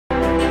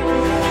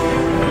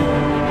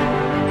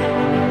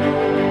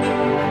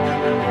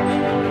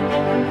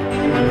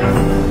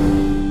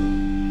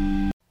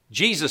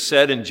Jesus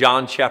said in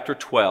John chapter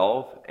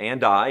 12,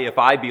 "And I, if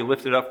I be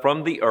lifted up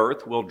from the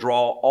earth, will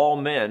draw all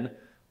men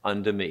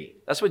unto me."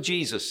 That's what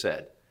Jesus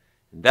said.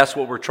 And that's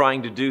what we're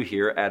trying to do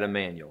here at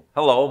Emmanuel.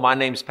 Hello, my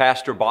name's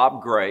Pastor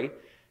Bob Gray,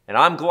 and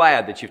I'm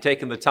glad that you've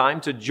taken the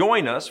time to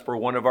join us for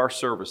one of our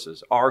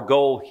services. Our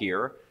goal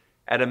here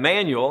at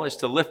Emmanuel is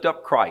to lift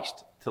up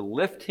Christ, to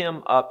lift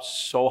him up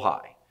so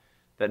high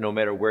that no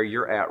matter where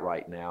you're at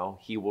right now,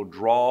 he will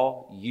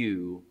draw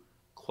you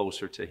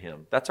closer to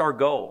him. That's our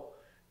goal.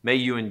 May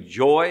you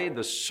enjoy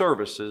the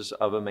services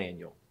of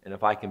Emmanuel. And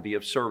if I can be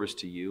of service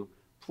to you,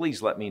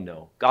 please let me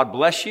know. God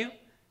bless you.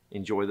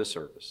 Enjoy the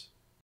service.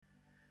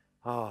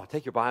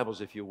 Take your Bibles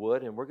if you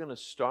would, and we're going to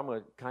start. I'm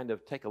going to kind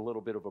of take a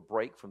little bit of a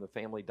break from the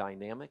family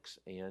dynamics,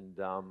 and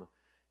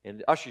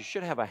ushers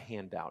should have a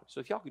handout. So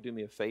if y'all could do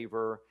me a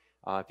favor,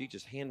 if you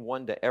just hand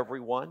one to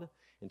everyone,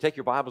 and take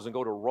your Bibles and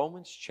go to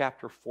Romans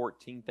chapter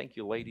 14. Thank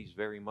you, ladies,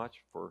 very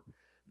much for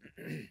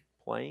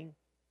playing.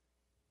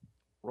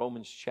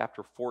 Romans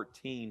chapter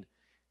 14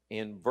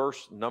 and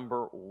verse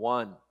number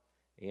 1.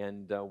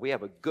 And we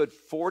have a good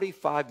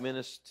 45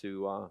 minutes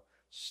to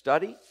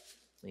study.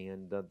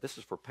 And this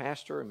is for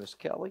Pastor and Miss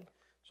Kelly.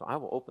 So I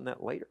will open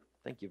that later.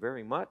 Thank you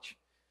very much.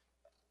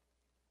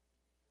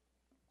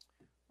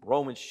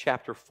 Romans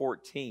chapter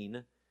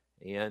 14.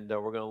 And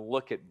we're going to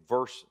look at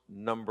verse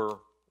number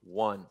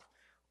 1.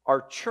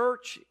 Our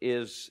church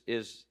is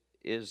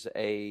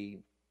a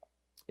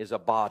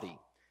body.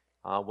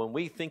 When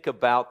we think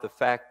about the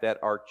fact that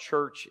our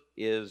church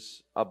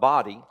is a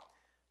body,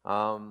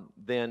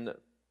 then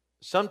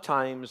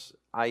sometimes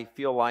I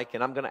feel like,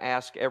 and I'm going to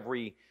ask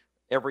every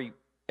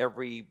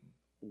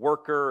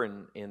worker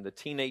and the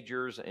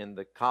teenagers and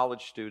the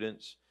college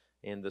students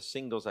and the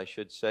singles, I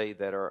should say,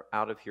 that are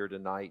out of here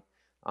tonight,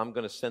 I'm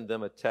going to send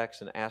them a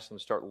text and ask them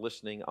to start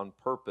listening on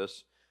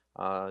purpose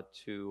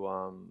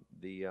to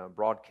the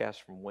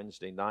broadcast from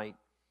Wednesday night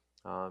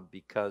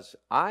because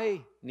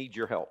I need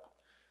your help.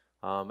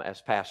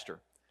 As pastor.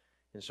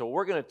 And so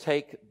we're going to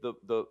take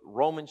the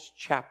Romans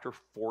chapter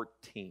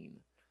 14.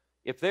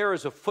 If there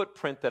is a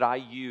footprint that I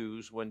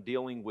use when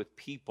dealing with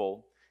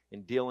people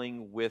and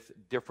dealing with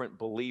different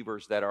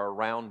believers that are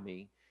around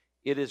me,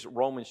 it is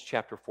Romans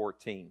chapter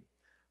 14.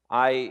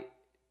 I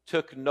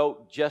took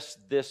note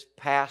just this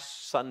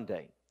past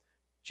Sunday.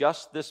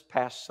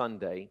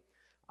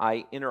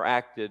 I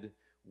interacted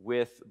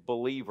with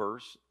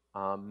believers,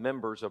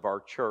 members of our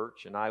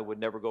church, and I would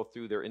never go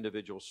through their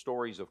individual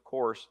stories, of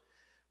course,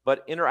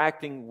 but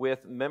interacting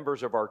with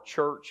members of our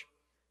church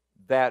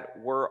that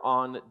were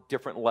on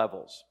different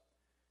levels.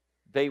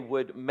 They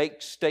would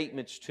make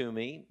statements to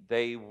me,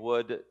 they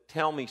would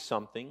tell me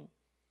something,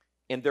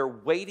 and they're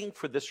waiting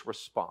for this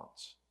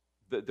response.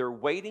 They're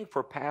waiting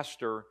for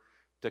Pastor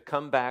to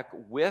come back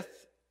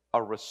with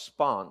a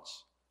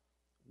response,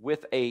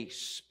 with a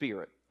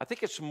spirit. I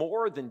think it's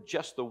more than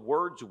just the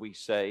words we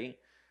say.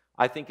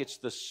 I think it's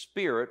the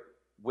spirit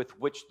with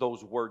which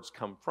those words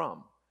come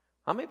from.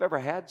 How many have ever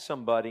had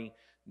somebody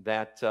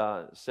that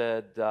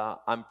said,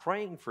 I'm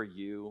praying for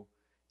you,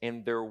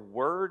 and their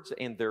words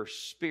and their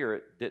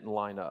spirit didn't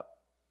line up?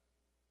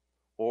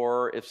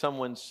 Or if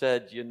someone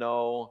said,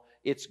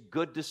 it's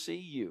good to see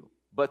you,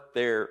 but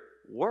their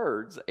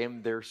words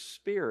and their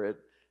spirit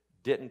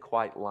didn't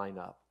quite line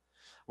up.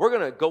 We're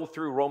going to go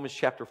through Romans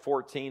chapter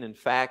 14. In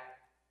fact,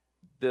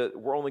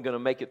 we're only going to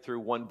make it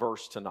through one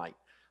verse tonight.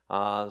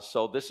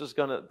 So this is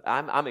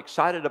I'm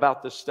excited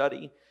about this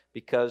study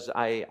because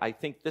I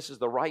think this is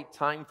the right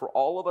time for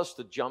all of us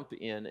to jump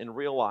in and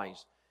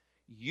realize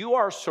you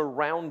are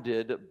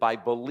surrounded by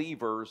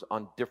believers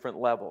on different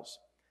levels.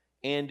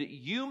 And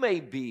you may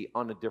be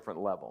on a different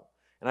level.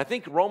 And I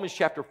think Romans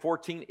chapter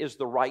 14 is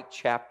the right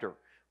chapter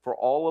for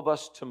all of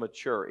us to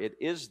mature. It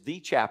is the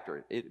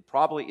chapter. It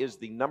probably is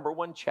the number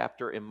one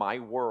chapter in my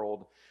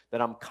world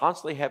that I'm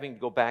constantly having to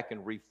go back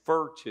and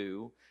refer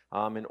to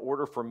in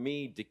order for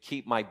me to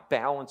keep my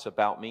balance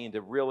about me and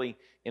to really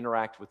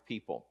interact with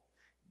people.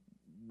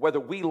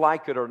 Whether we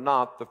like it or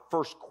not, the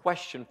first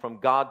question from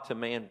God to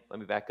man, let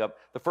me back up.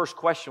 The first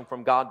question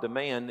from God to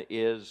man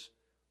is,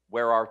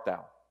 where art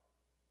thou?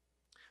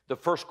 The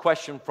first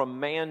question from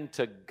man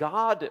to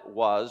God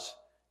was,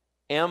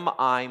 am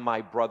I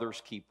my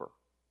brother's keeper?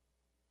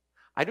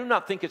 I do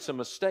not think it's a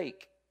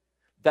mistake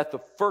that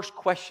the first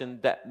question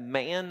that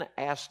man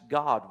asked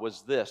God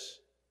was this: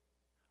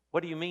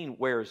 what do you mean,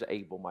 where is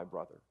Abel, my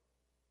brother?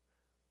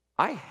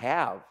 I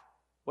have.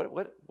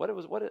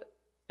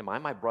 Am I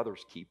my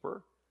brother's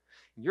keeper?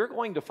 You're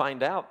going to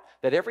find out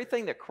that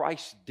everything that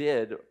Christ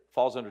did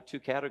falls under two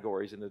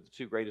categories into the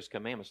two greatest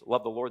commandments.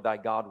 Love the Lord thy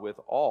God with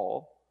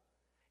all,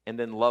 and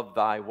then love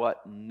thy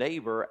what?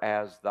 Neighbor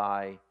as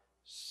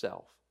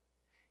thyself.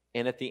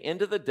 And at the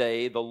end of the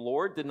day, the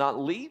Lord did not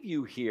leave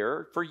you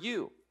here for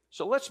you.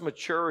 So let's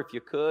mature if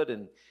you could.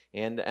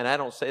 And I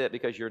don't say that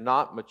because you're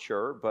not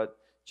mature, but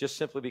just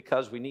simply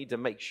because we need to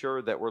make sure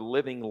that we're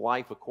living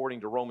life according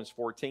to Romans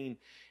 14.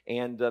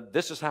 And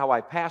this is how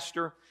I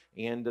pastor,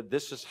 and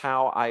this is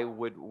how I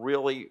would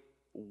really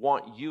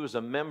want you as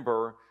a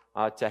member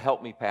to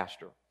help me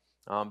pastor.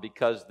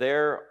 Because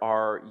there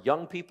are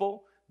young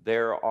people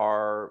There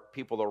are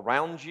people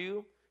around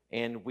you,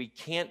 and we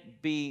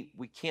can't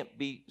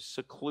be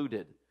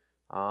secluded.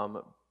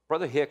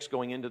 Brother Hicks,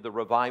 going into the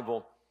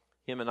revival,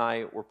 him and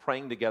I were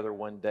praying together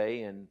one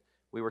day, and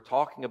we were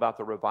talking about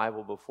the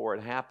revival before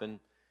it happened.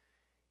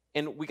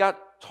 And we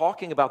got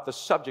talking about the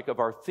subject of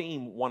our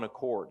theme, One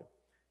Accord,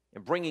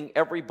 and bringing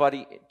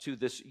everybody to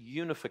this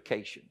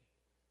unification.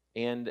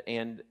 And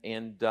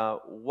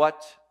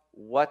what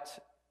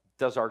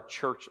does our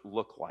church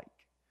look like?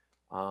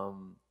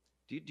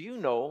 Do you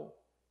know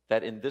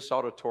that in this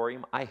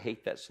auditorium, I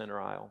hate that center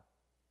aisle?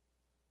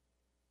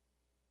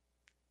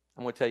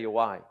 I'm going to tell you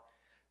why.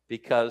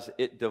 Because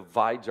it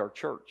divides our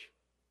church.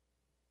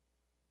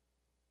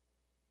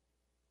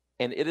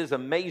 And it is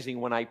amazing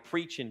when I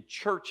preach in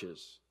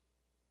churches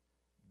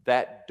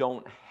that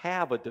don't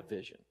have a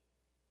division.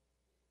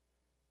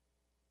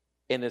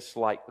 And it's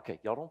like, okay,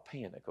 y'all don't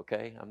panic,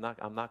 okay? I'm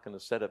not going to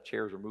set up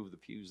chairs or move the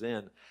pews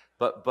in.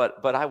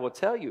 But I will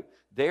tell you,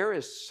 there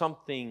is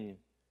something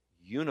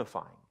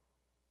unifying.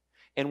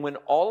 And when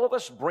all of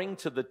us bring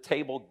to the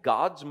table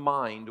God's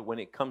mind when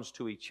it comes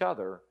to each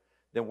other,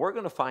 then we're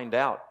going to find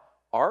out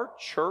our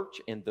church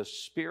and the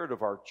spirit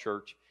of our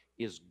church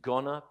is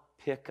going to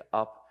pick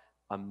up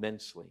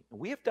immensely. And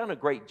we have done a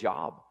great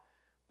job.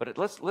 But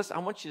I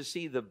want you to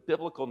see the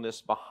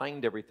biblicalness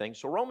behind everything.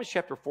 So Romans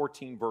chapter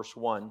 14, verse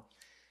 1.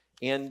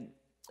 And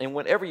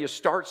whenever you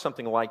start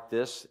something like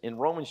this, in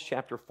Romans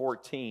chapter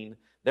 14,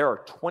 there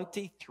are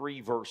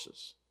 23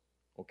 verses.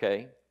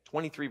 Okay?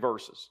 23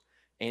 verses.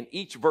 And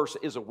each verse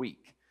is a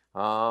week.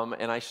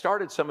 And I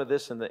started some of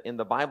this in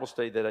the Bible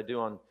study that I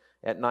do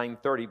at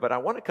 9:30, but I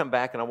want to come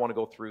back and I want to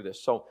go through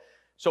this.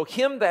 So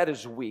him that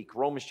is weak,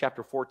 Romans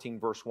chapter 14,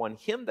 verse 1,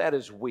 him that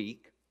is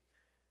weak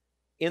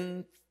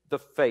in the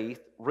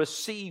faith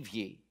receive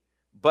ye,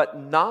 but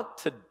not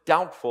to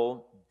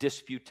doubtful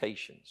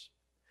disputations.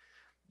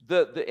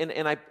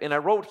 And I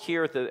wrote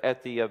here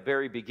at the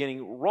very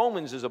beginning,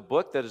 Romans is a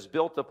book that is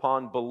built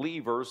upon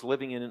believers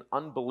living in an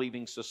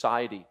unbelieving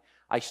society.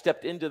 I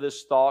stepped into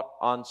this thought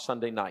on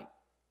Sunday night.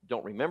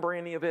 Don't remember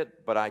any of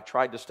it, but I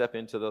tried to step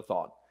into the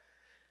thought.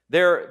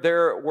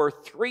 There were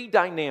three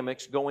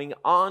dynamics going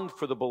on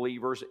for the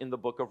believers in the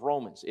book of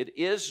Romans. It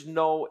is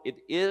no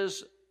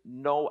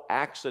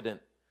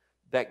accident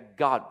that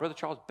God, Brother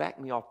Charles, back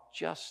me off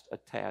just a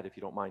tad if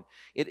you don't mind.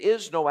 It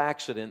is no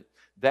accident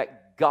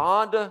that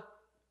God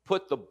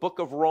put the book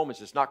of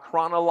Romans, it's not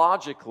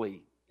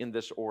chronologically in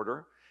this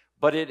order,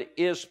 but it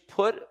is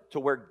put to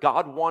where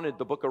God wanted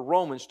the book of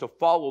Romans to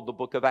follow the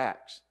book of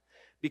Acts.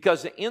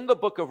 Because in the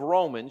book of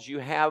Romans, you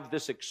have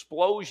this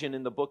explosion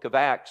in the book of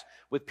Acts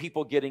with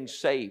people getting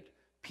saved,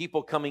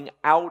 people coming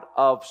out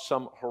of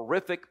some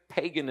horrific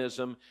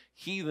paganism,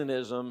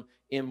 heathenism,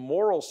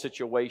 immoral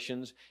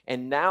situations,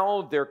 and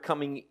now they're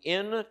coming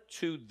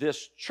into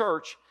this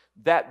church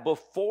that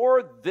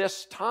before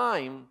this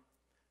time,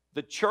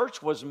 the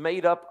church was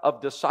made up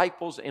of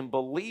disciples and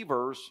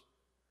believers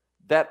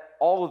that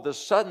all of a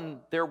sudden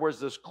there was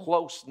this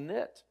close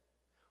knit.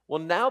 Well,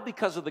 now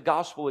because of the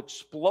gospel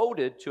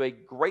exploded to a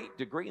great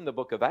degree in the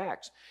book of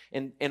Acts,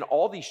 and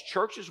all these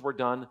churches were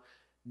done,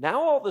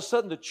 now all of a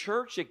sudden the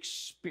church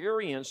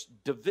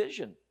experienced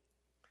division.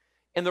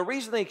 And the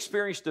reason they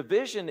experienced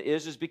division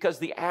is because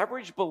the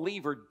average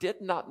believer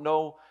did not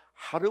know,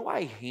 how do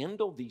I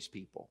handle these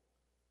people?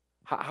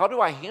 How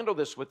do I handle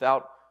this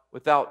without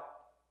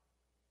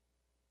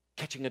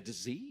catching a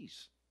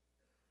disease?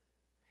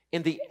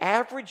 In the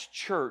average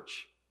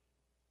church,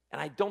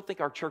 and I don't think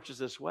our church is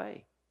this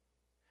way,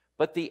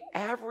 but the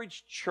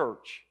average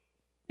church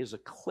is a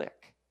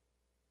clique.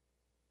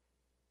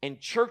 And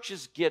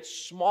churches get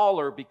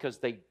smaller because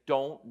they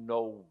don't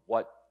know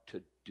what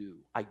to do.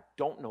 I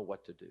don't know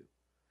what to do.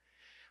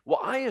 Well,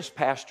 I as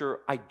pastor,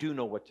 I do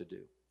know what to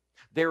do.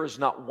 There is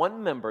not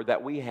one member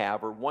that we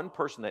have or one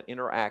person that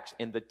interacts,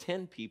 and the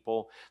 10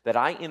 people that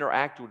I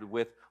interacted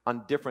with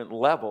on different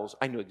levels,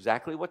 I knew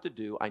exactly what to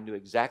do. I knew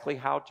exactly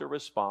how to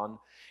respond.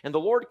 And the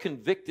Lord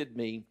convicted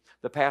me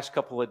the past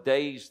couple of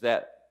days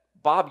that,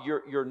 Bob,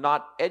 you're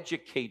not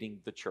educating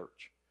the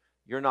church.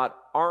 You're not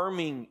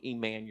arming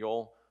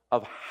Emmanuel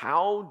of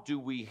how do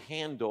we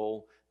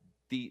handle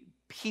the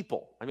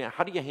people. I mean,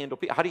 how do you handle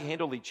people? How do you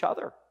handle each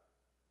other?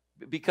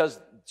 Because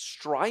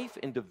strife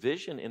and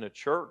division in a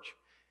church,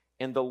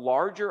 and the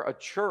larger a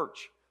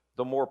church,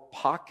 the more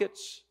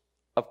pockets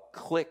of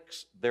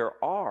cliques there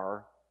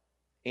are.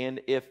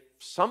 And if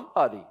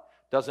somebody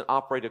doesn't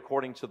operate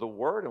according to the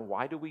word, and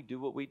why do we do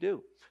what we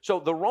do? So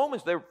the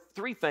Romans, there are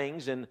three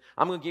things, and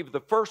I'm going to give you the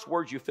first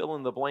words you fill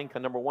in the blank.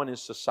 And number one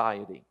is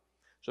society.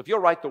 So if you'll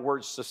write the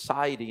word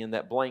society in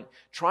that blank,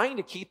 trying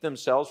to keep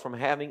themselves from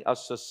having a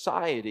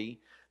society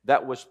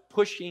that was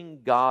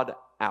pushing God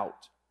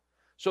out.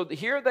 So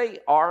here they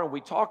are, and we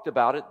talked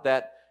about it,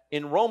 that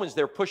in Romans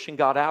they're pushing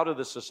God out of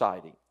the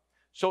society.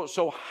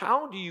 So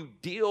how do you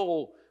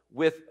deal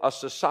with a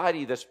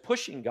society that's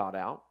pushing God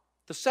out?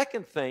 The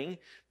second thing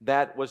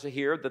that was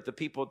here that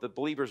the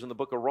believers in the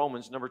book of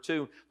Romans, number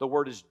two, the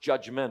word is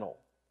judgmental.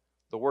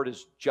 The word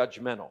is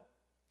judgmental.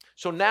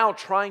 So now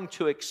trying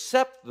to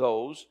accept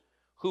those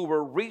who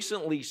were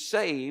recently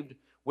saved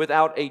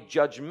without a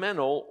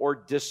judgmental or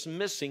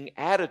dismissing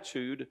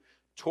attitude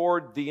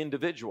toward the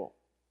individual.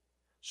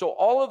 So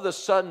all of a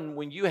sudden,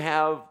 when you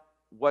have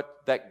what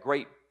that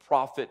great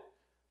prophet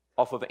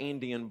off of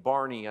Andy and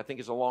Barney, I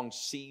think is along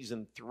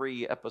season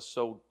 3,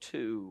 episode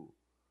 2,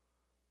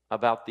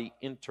 about the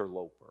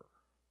interloper.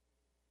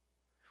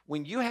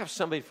 When you have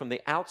somebody from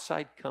the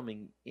outside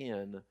coming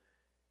in,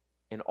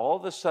 and all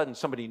of a sudden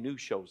somebody new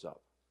shows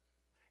up,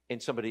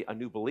 and a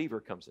new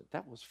believer comes in.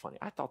 That was funny.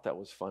 I thought that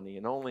was funny,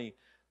 and only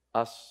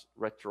us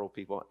retro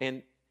people.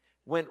 And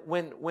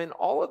when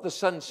all of a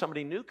sudden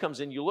somebody new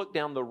comes in, you look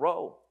down the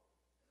row,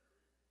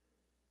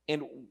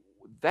 and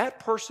that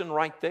person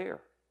right there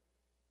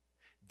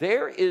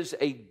is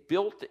a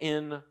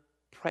built-in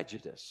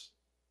prejudice,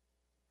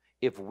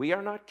 if we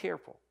are not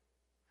careful,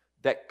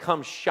 that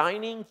comes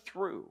shining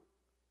through,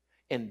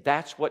 and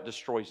that's what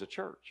destroys the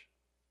church.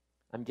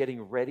 I'm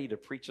getting ready to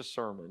preach a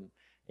sermon,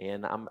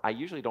 and I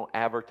usually don't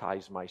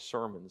advertise my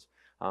sermons,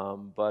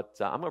 but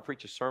I'm going to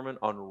preach a sermon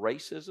on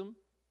racism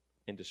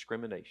and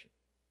discrimination.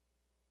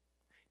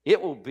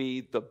 It will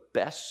be the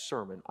best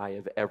sermon I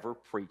have ever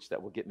preached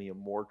that will get me in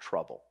more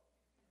trouble.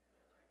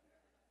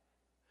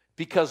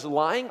 Because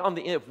lying on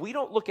the end, if we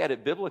don't look at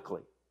it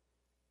biblically,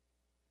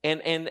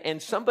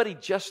 and somebody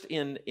just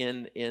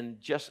in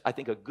just, I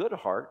think, a good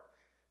heart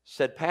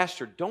said,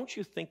 Pastor, don't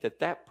you think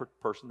that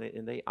person,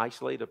 and they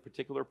isolate a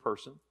particular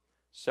person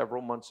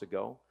several months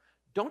ago,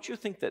 don't you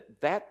think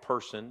that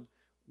person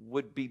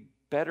would be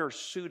better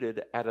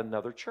suited at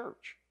another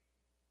church?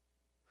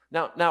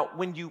 Now,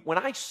 when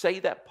I say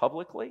that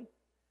publicly,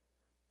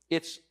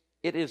 it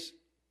is,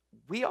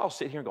 we all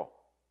sit here and go,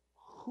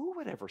 who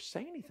would ever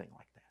say anything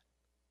like that?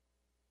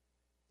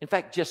 In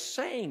fact, just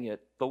saying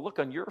it, the look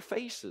on your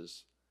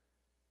faces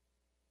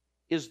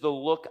is the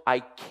look I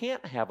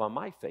can't have on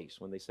my face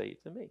when they say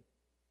it to me.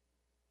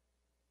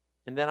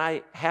 And then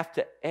I have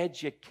to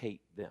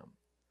educate them.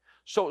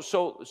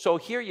 So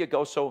here you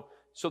go. So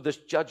this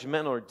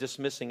judgmental or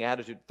dismissing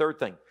attitude. Third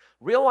thing,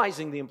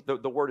 realizing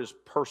the word is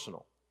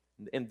personal.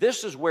 And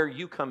this is where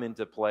you come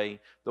into play.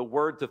 The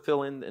word to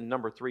fill in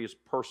number 3 is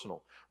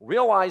personal.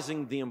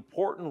 Realizing the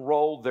important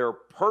role their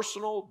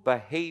personal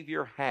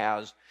behavior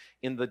has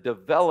in the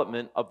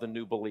development of the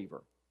new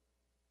believer.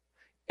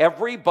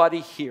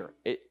 Everybody here,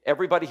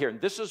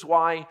 and this is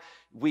why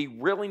we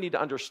really need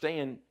to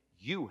understand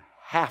you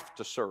have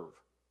to serve.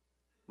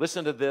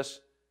 Listen to this,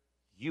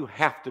 you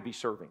have to be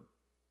serving.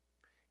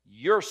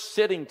 You're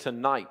sitting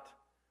tonight,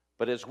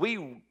 but as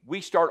we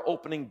start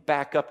opening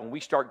back up and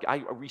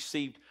I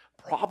received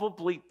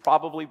probably,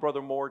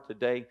 Brother Moore,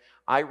 today,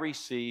 I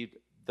received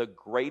the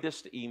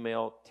greatest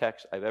email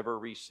text I've ever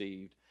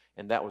received,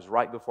 and that was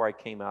right before I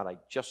came out. I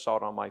just saw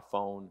it on my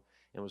phone.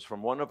 It was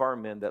from one of our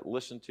men that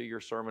listened to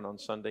your sermon on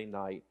Sunday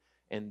night,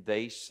 and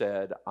they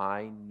said,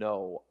 I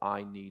know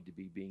I need to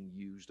be being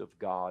used of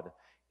God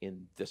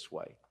in this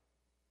way.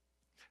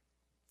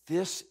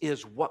 This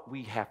is what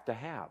we have to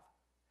have.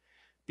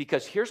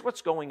 Because here's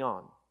what's going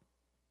on.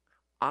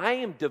 I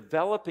am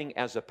developing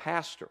as a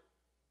pastor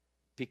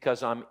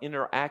because I'm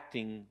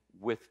interacting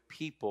with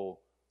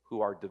people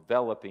who are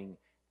developing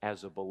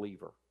as a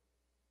believer.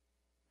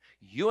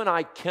 You and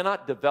I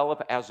cannot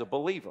develop as a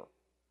believer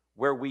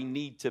where we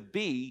need to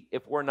be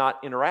if we're not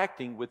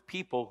interacting with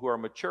people who are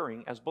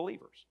maturing as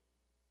believers.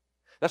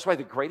 That's why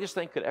the greatest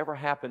thing could ever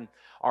happen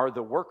are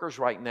the workers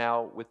right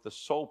now with the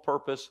sole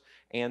purpose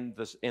and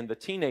the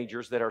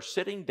teenagers that are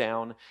sitting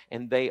down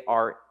and they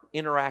are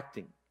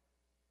interacting.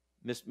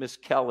 Miss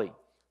Kelly,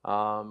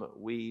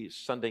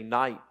 Sunday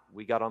night,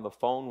 we got on the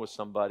phone with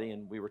somebody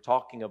and we were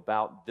talking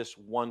about this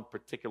one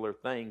particular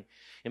thing.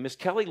 And Miss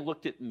Kelly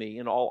looked at me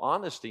in all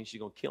honesty, and she's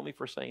going to kill me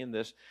for saying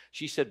this.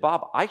 She said,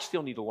 Bob, I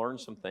still need to learn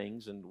some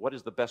things, and what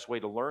is the best way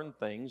to learn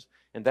things?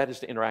 And that is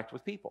to interact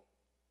with people.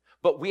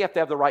 But we have to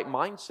have the right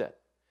mindset.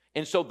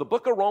 And so the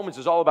book of Romans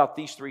is all about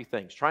these 3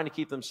 things: trying to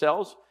keep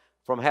themselves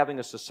from having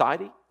a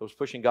society that was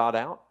pushing God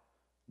out,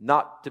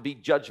 not to be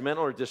judgmental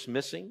or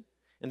dismissing,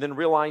 and then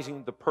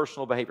realizing the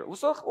personal behavior.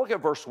 Let's look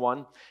at verse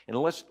 1, and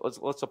let's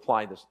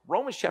apply this.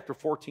 Romans chapter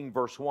 14,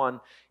 verse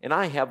 1, and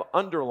I have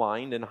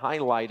underlined and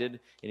highlighted,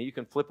 and you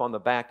can flip on the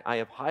back, I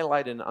have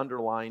highlighted and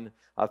underlined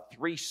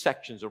 3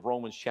 sections of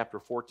Romans chapter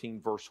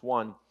 14, verse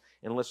 1,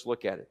 and let's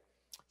look at it.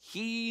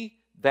 He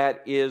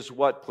that is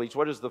what, please?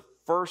 What is the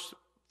first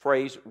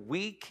phrase?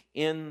 Weak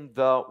in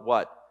the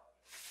what?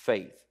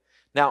 Faith.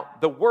 Now,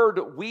 the word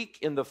weak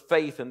in the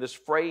faith, and this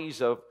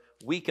phrase of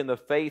weak in the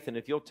faith, and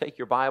if you'll take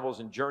your Bibles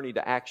and journey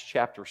to Acts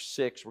chapter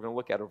 6, we're going to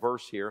look at a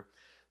verse here.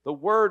 The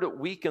word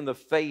weak in the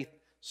faith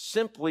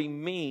simply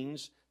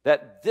means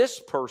that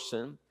this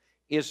person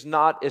is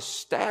not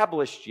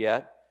established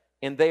yet,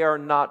 and they are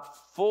not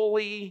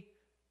fully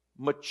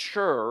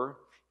mature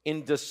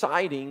in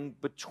deciding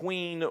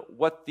between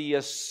what the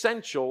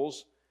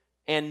essentials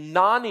and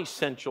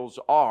non-essentials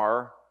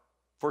are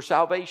for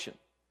salvation.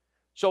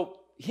 So,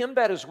 him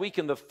that is weak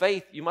in the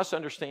faith, you must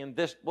understand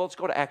this. Well, let's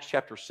go to Acts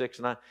chapter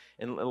 6,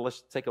 and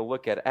let's take a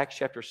look at it. Acts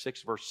chapter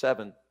 6, verse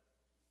 7.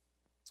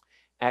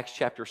 Acts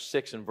chapter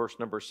 6 and verse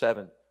number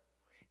 7.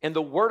 And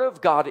the word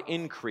of God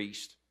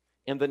increased,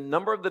 and the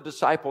number of the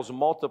disciples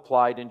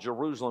multiplied in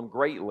Jerusalem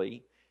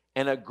greatly,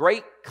 and a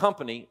great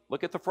company,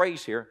 look at the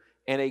phrase here,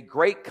 and a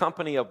great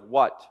company of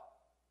what?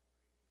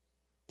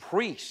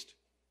 Priests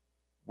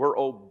were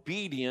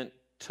obedient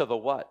to the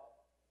what?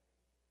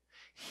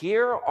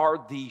 Here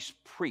are these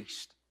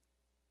priests.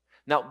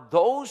 Now,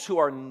 those who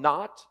are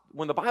not,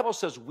 when the Bible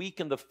says weak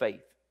in the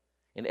faith,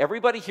 and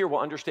everybody here will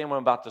understand what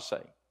I'm about to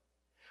say.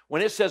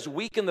 When it says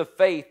weak in the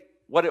faith,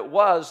 what it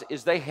was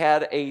is they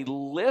had a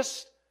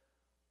list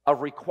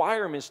of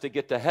requirements to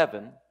get to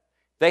heaven.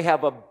 They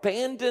have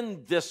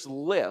abandoned this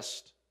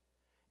list,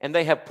 and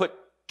they have put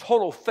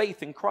total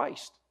faith in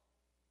Christ.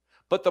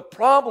 But the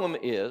problem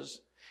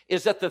is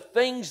that the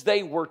things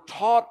they were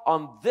taught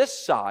on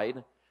this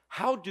side,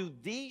 how do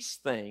these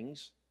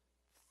things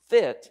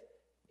fit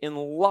in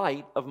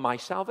light of my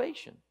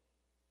salvation?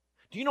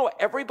 Do you know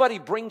everybody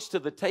brings to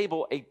the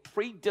table a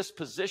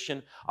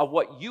predisposition of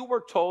what you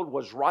were told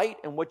was right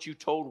and what you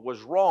told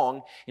was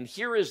wrong? And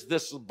here is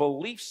this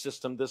belief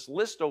system, this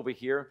list over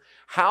here.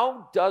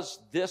 How does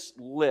this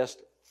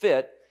list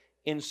fit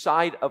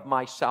inside of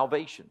my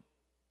salvation?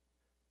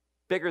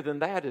 Bigger than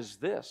that is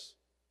this.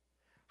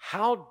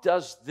 How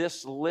does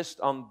this list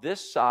on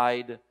this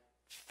side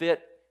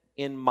fit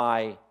in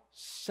my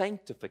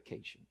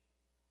sanctification?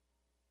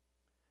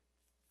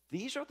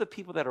 These are the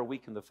people that are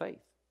weak in the faith.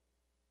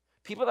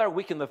 People that are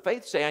weak in the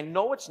faith say, I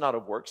know it's not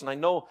of works, and I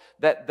know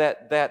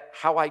that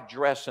how I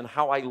dress and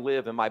how I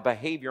live and my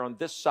behavior on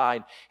this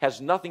side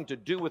has nothing to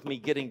do with me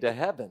getting to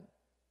heaven.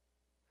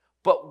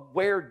 But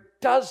where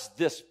does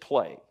this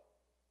play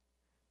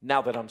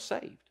now that I'm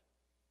saved?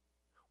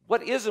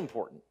 What is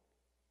important?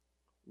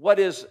 What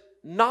is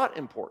not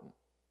important?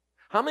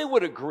 How many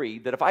would agree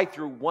that if I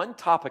threw one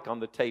topic on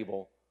the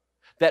table,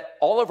 that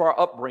all of our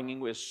upbringing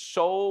was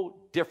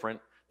so different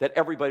that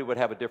everybody would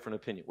have a different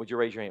opinion? Would you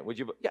raise your hand? Would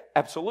you? Yeah,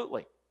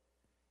 absolutely.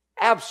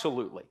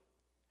 Absolutely.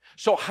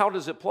 So how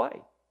does it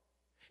play?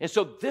 And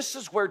so this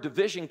is where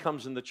division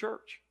comes in the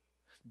church.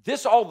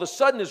 This all of a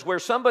sudden is where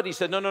somebody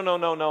said,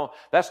 no,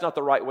 that's not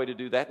the right way to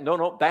do that.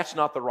 No, that's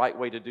not the right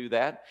way to do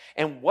that.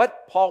 And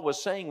what Paul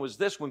was saying was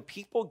this: when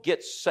people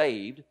get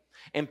saved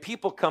and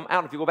people come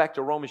out, if you go back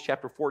to Romans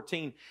chapter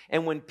 14,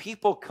 and when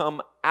people come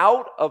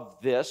out of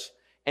this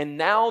and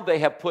now they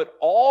have put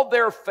all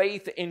their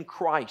faith in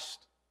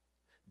Christ,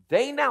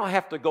 they now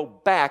have to go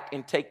back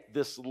and take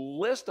this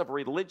list of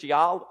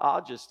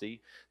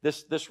religiosity,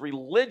 this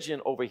religion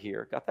over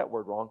here, got that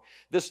word wrong,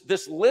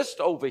 this list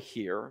over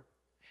here,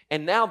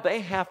 and now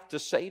they have to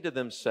say to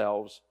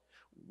themselves,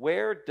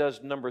 where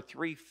does number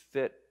 3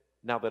 fit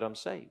now that I'm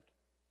saved?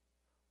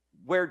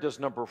 Where does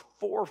number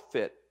 4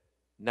 fit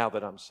now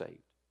that I'm saved?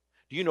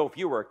 Do you know if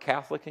you were a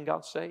Catholic and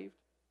got saved,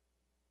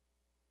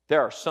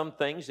 there are some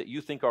things that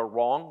you think are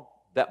wrong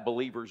that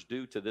believers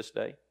do to this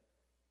day?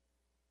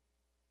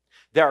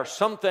 There are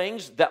some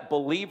things that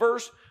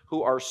believers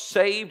who are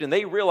saved and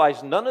they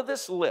realize none of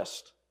this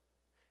list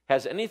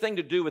has anything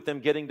to do with them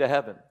getting to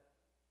heaven,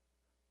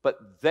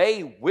 but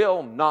they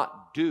will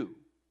not do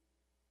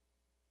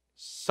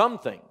some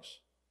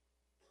things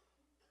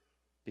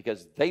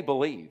because they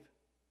believe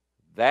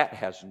that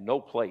has no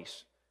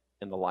place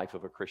in the life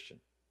of a Christian.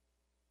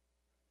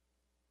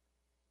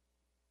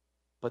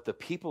 But the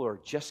people who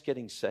are just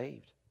getting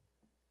saved,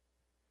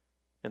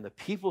 and the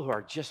people who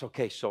are just,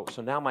 okay, so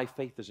now my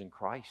faith is in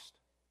Christ.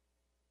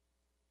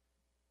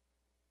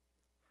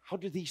 How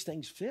do these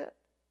things fit?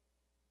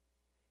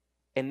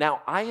 And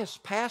now I, as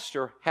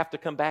pastor, have to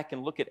come back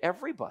and look at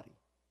everybody.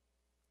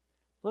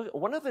 Look,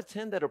 one of the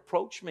 10 that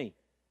approached me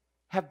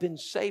have been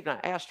saved. And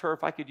I asked her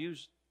if I could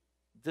use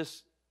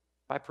this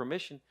by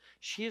permission.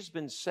 She has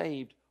been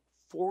saved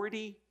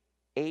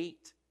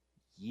 48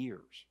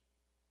 years.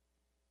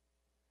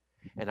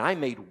 And I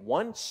made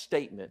one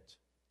statement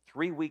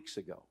 3 weeks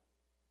ago.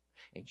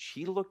 And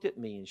she looked at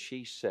me and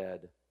she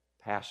said,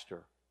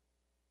 Pastor,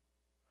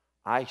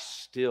 I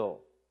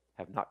still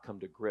have not come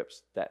to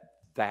grips that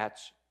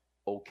that's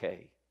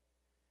okay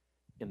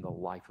in the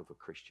life of a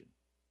Christian.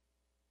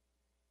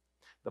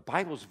 The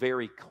Bible's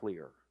very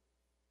clear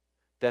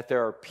that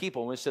there are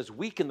people, when it says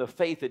weak in the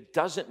faith, it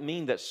doesn't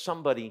mean that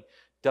somebody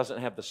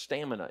doesn't have the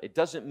stamina. It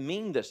doesn't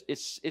mean this.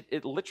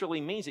 It literally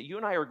means that you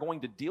and I are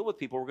going to deal with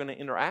people, we're going to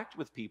interact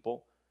with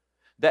people,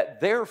 that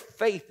their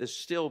faith is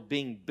still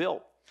being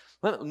built.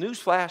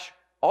 Newsflash,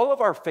 all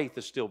of our faith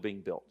is still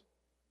being built.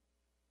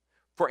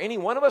 For any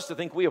one of us to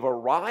think we have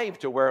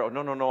arrived to where, oh,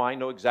 no, I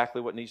know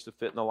exactly what needs to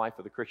fit in the life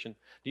of the Christian.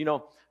 Do you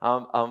know,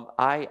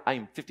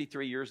 I'm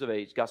 53 years of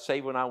age, got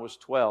saved when I was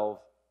 12,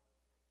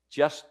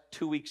 just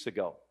 2 weeks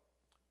ago.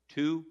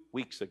 2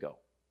 weeks ago.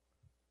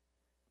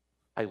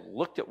 I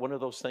looked at one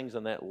of those things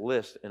on that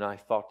list and I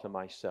thought to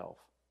myself,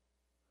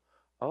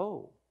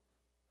 oh,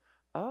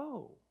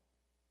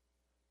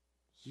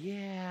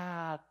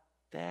 yeah,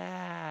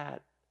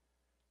 that,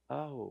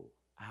 oh,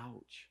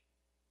 ouch.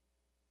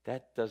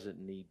 That doesn't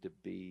need to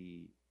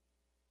be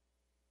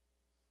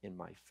in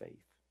my faith.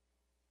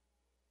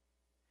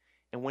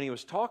 And when he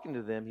was talking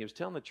to them, he was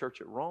telling the church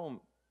at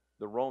Rome,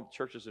 the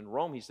churches in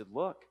Rome, he said,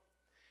 look,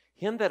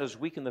 Him that is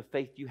weak in the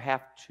faith, you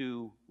have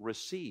to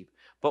receive.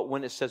 But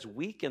when it says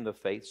weak in the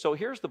faith, so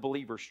here's the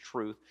believer's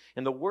truth,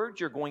 and the word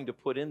you're going to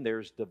put in there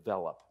is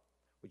develop.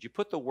 Would you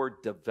put the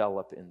word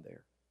develop in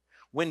there?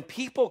 When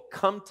people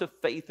come to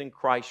faith in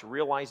Christ,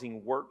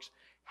 realizing works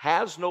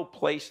has no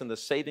place in the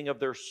saving of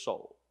their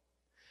soul,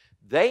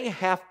 they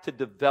have to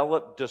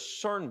develop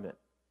discernment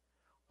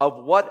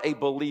of what a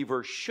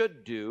believer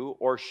should do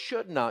or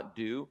should not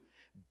do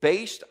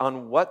based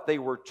on what they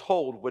were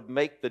told would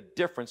make the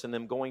difference in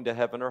them going to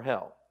heaven or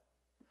hell.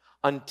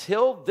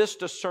 Until this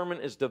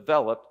discernment is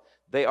developed,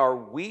 they are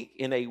weak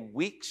in a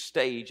weak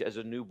stage as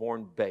a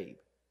newborn babe.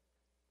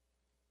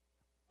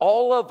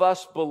 All of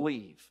us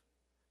believe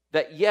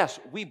that, yes,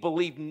 we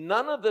believe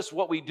none of this,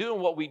 what we do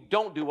and what we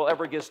don't do, will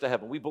ever get us to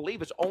heaven. We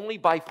believe it's only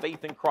by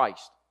faith in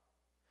Christ.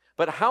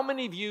 But how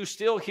many of you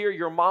still hear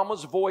your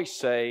mama's voice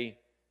say,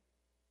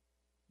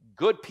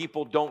 good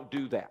people don't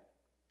do that?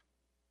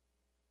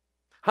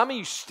 How many of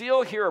you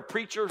still hear a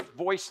preacher's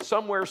voice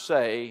somewhere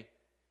say,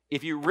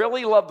 if you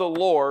really love the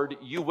Lord,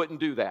 you wouldn't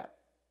do that?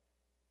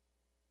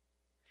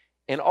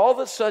 And all of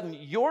a sudden,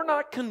 you're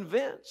not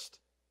convinced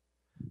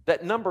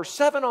that number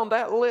 7 on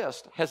that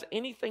list has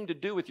anything to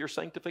do with your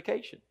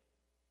sanctification.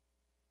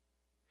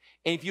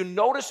 And if you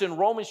notice in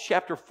Romans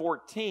chapter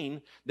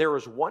 14, there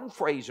is one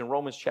phrase in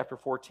Romans chapter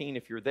 14,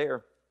 if you're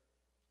there.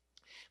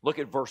 Look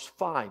at verse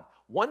 5.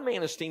 One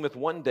man esteemeth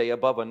one day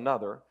above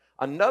another,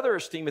 another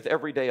esteemeth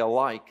every day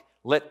alike.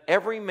 Let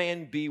every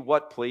man be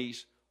what,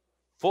 please?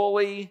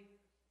 Fully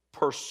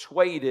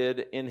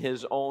persuaded in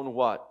his own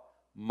what?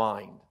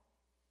 Mind.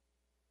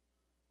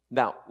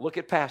 Now, look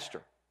at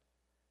Pastor.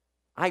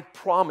 I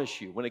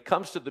promise you, when it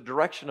comes to the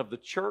direction of the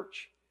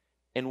church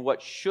and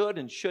what should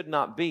and should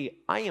not be,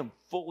 I am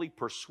fully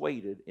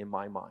persuaded in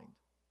my mind.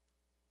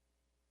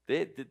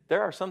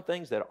 There are some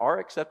things that are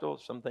acceptable,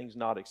 some things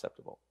not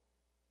acceptable.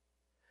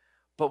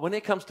 But when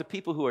it comes to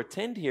people who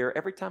attend here,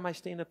 every time I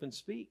stand up and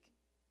speak,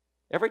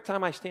 every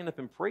time I stand up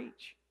and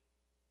preach,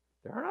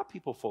 there are not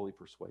people fully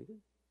persuaded.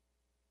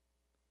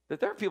 That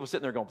there are people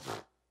sitting there going,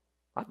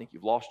 I think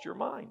you've lost your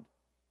mind.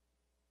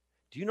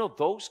 Do you know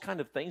those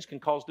kind of things can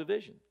cause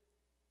division?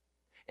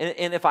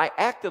 And if I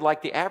acted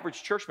like the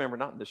average church member,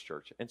 not in this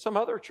church, in some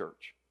other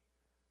church,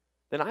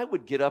 then I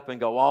would get up and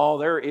go, oh,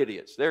 they're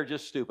idiots. They're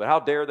just stupid. How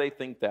dare they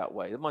think that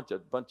way? A bunch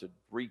of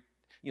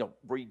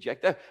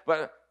reject that.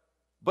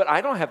 But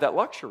I don't have that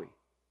luxury,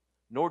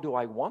 nor do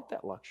I want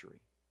that luxury,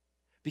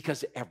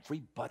 because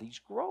everybody's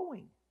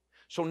growing.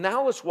 So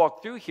now let's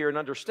walk through here and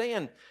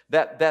understand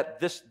that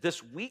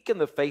this weak in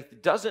the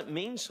faith doesn't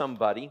mean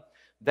somebody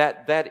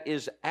that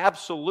is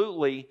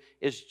absolutely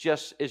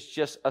just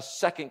a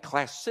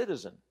second-class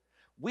citizen.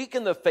 Weak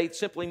in the faith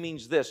simply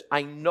means this: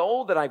 I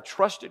know that I've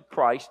trusted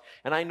Christ,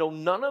 and I know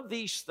none of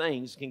these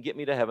things can get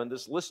me to heaven.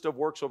 This list of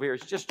works over here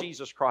is just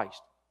Jesus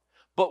Christ.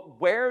 But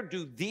where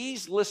do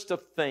these list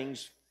of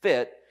things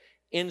fit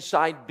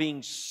inside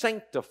being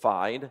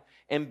sanctified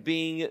and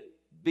being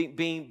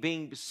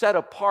set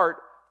apart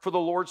for the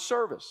Lord's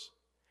service?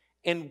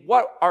 And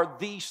what are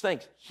these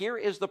things? Here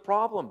is the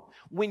problem.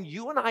 When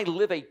you and I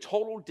live a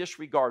total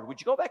disregard,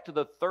 would you go back to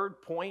the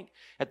third point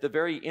at the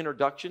very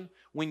introduction?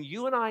 When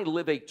you and I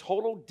live a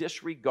total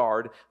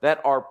disregard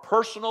that our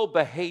personal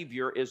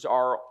behavior is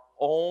our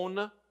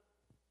own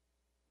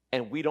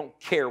and we don't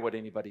care what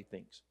anybody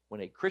thinks.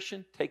 When a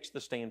Christian takes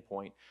the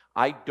standpoint,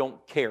 I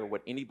don't care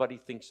what anybody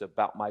thinks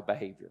about my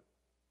behavior.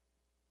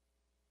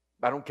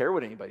 I don't care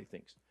what anybody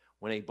thinks.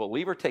 When a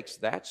believer takes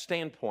that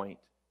standpoint,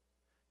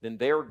 then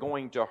they're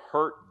going to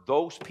hurt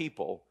those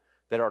people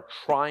that are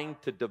trying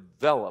to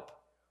develop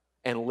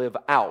and live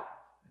out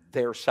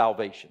their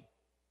salvation.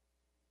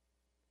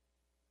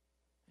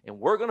 And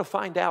we're going to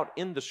find out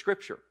in the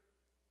Scripture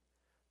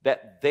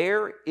that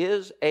there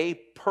is a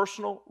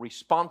personal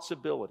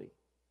responsibility.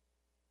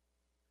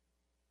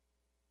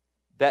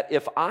 That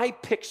if I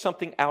pick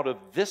something out of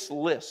this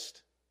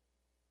list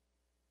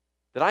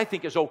that I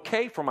think is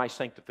okay for my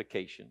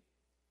sanctification,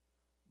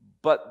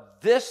 but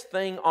this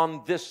thing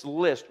on this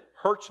list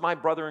hurts my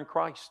brother in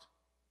Christ,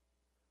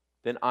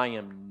 then I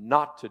am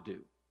not to do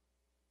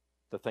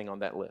the thing on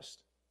that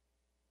list.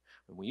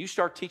 And when you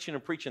start teaching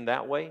and preaching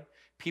that way,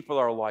 people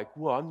are like,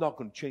 well, I'm not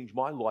going to change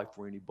my life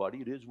for anybody.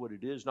 It is what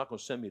it is. It's not going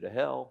to send me to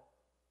hell.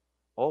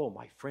 Oh,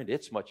 my friend,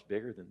 it's much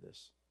bigger than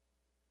this.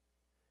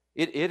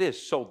 It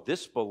is so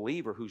this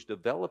believer who's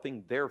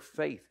developing their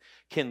faith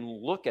can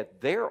look at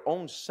their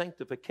own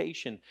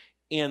sanctification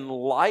in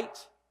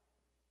light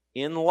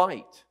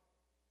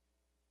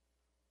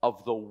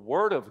of the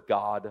Word of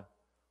God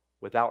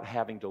without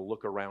having to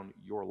look around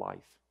your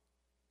life.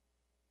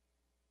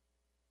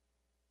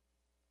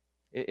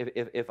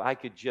 If I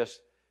could just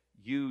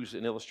use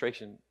an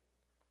illustration.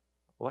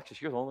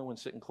 Alexis, you're the only one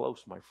sitting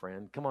close, my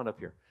friend. Come on up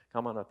here.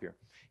 Come on up here.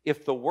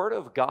 If the Word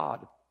of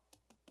God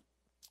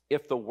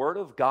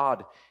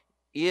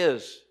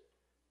is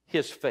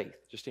His faith,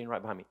 just standing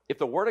right behind me. If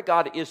the Word of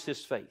God is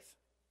His faith,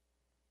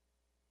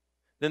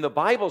 then the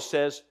Bible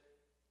says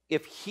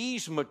if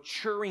He's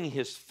maturing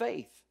His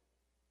faith,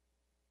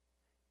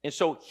 and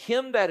so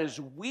him that is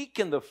weak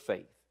in the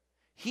faith,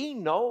 He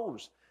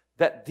knows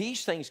that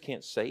these things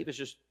can't save.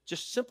 It's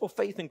just simple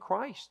faith in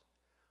Christ.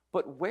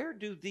 But where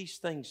do these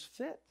things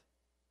fit?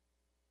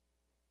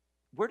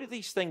 Where do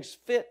these things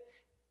fit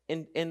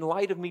in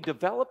light of me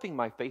developing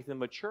my faith and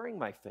maturing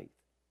my faith?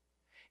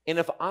 And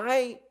if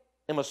I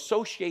am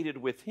associated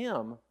with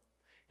Him,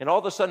 and all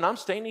of a sudden I'm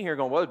standing here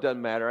going, well, it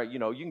doesn't matter. You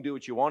know, you can do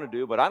what you want to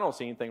do, but I don't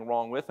see anything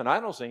wrong with, and I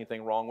don't see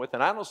anything wrong with,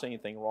 and I don't see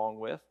anything wrong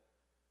with.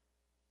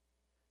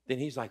 Then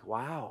He's like,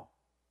 wow,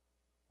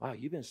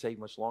 you've been saved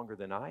much longer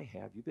than I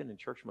have. You've been in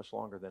church much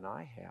longer than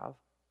I have.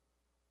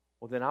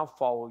 Well, then I'll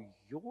follow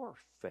your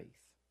faith.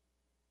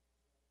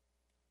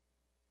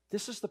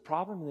 This is the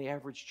problem in the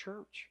average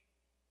church.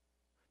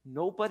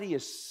 Nobody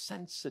is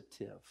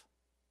sensitive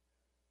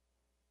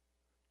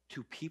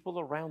to people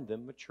around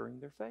them maturing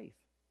their faith.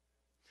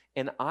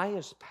 And I,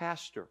 as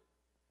pastor,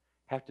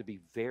 have to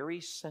be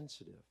very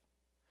sensitive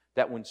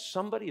that when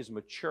somebody is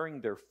maturing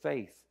their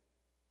faith,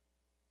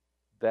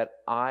 that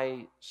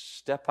I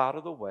step out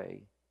of the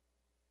way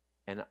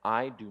and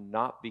I do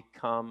not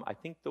become, I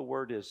think the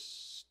word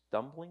is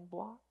stumbling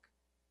block,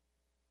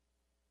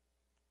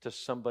 to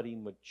somebody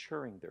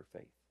maturing their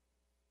faith.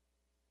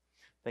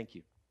 Thank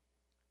you.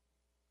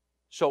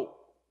 So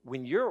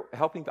when you're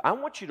helping, I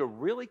want you to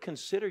really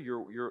consider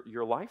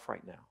your life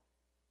right now.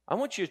 I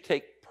want you to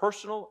take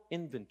personal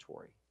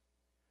inventory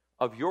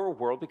of your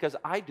world, because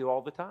I do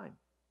all the time.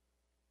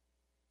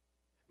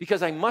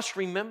 Because I must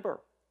remember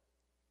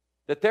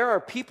that there are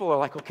people who are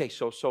like, okay,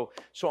 so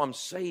I'm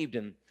saved,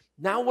 and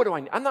now what do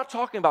I need? I'm not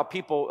talking about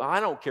people, I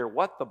don't care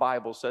what the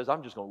Bible says,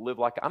 I'm just going to live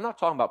like, I'm not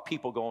talking about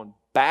people going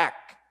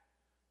back.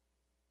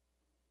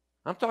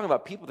 I'm talking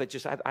about people that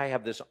just, I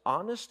have this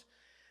honest,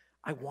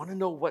 I want to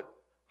know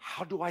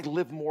how do I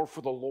live more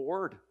for the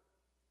Lord?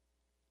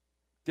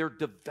 They're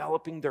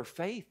developing their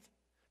faith.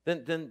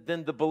 Then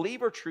the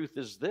believer truth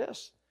is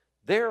this: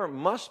 there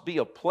must be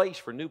a place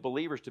for new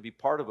believers to be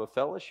part of a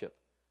fellowship.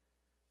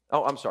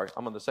 Oh, I'm sorry,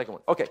 I'm on the second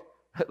one. Okay,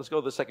 let's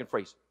go to the second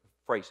phrase.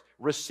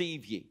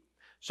 Receive ye.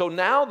 So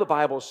now the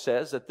Bible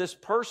says that this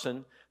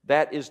person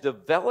that is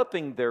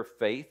developing their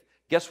faith,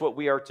 guess what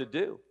we are to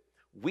do?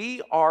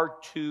 We are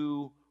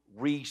to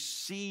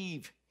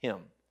receive Him.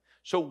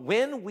 So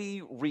when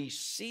we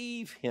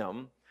receive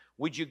Him,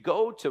 would you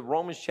go to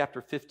Romans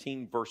chapter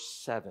 15,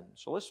 verse 7?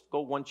 So let's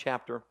go one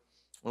chapter.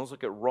 Let's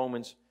look at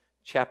Romans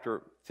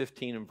chapter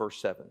 15 and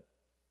verse 7.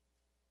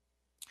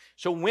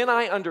 So when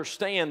I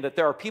understand that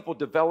there are people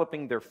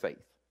developing their faith,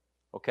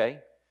 okay,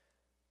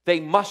 they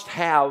must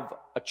have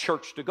a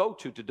church to go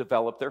to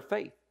develop their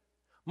faith.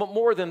 But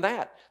more than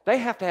that, they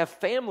have to have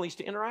families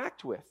to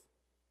interact with.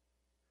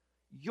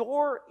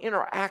 Your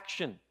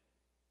interaction.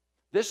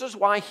 This is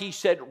why He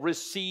said,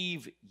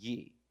 receive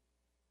ye.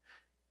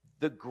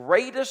 The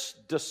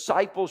greatest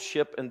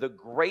discipleship and the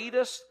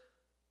greatest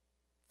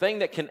thing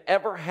that can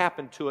ever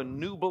happen to a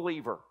new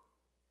believer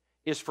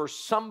is for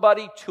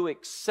somebody to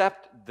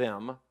accept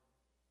them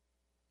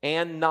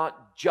and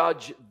not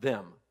judge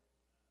them.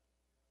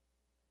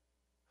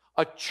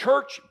 A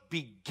church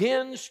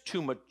begins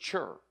to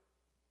mature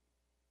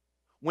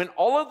when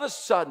all of a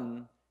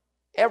sudden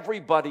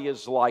everybody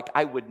is like,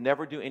 I would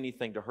never do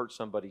anything to hurt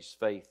somebody's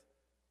faith,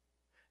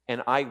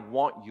 and I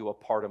want you a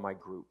part of my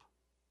group.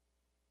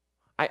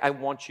 I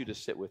want you to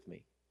sit with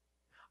me.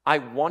 I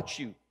want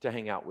you to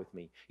hang out with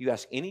me. You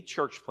ask any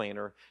church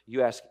planner,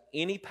 you ask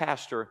any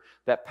pastor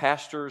that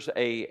pastors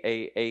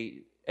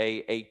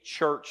a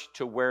church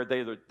to where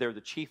they're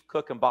the chief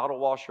cook and bottle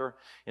washer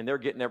and they're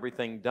getting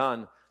everything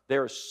done.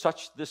 There's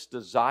such this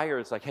desire.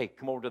 It's like, hey,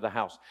 come over to the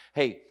house.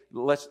 Hey,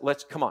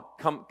 let's come on,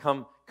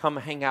 come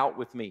hang out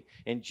with me.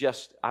 And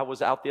I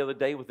was out the other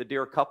day with a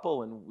dear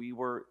couple, and we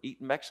were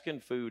eating Mexican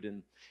food,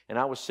 and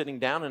I was sitting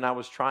down and I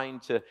was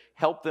trying to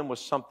help them with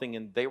something,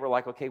 and they were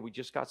like, okay, we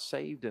just got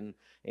saved, and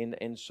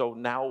so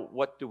now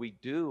what do we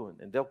do?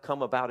 And they'll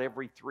come about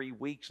every 3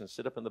 weeks and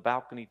sit up in the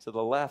balcony to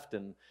the left,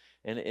 and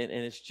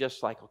it's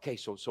just like, okay,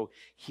 so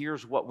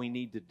here's what we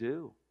need to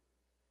do.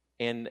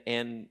 And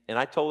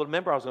I told a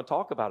member I was going to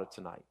talk about it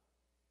tonight.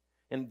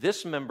 And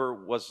this member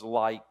was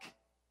like,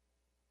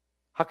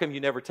 how come you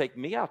never take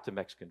me out to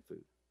Mexican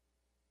food?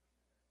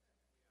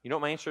 You know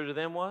what my answer to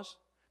them was?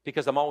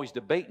 Because I'm always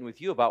debating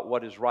with you about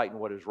what is right and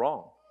what is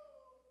wrong.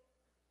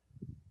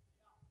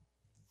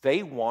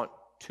 They want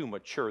to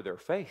mature their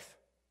faith.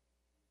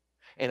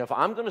 And if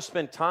I'm going to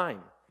spend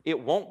time, it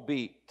won't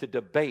be to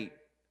debate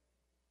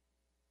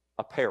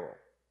apparel.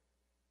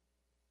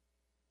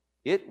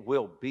 It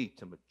will be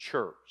to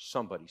mature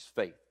somebody's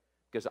faith.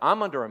 Because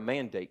I'm under a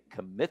mandate,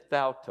 commit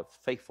thou to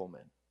faithful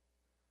men.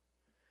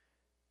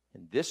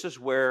 And this is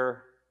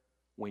where,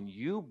 when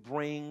you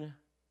bring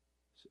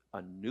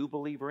a new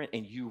believer in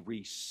and you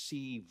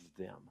receive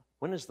them,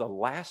 when is the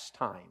last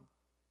time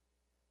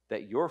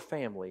that your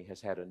family has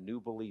had a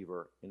new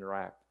believer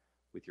interact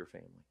with your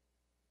family?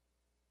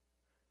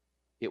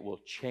 It will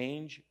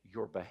change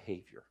your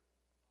behavior.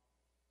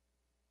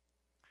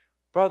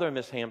 Brother and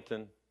Miss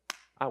Hampton,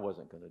 I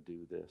wasn't going to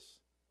do this.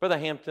 Brother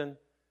Hampton,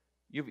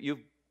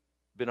 you've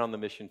been on the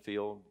mission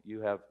field.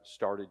 You have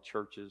started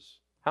churches.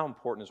 How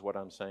important is what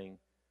I'm saying?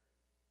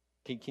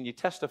 Can you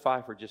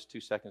testify for just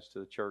 2 seconds to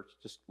the church?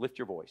 Just lift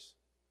your voice.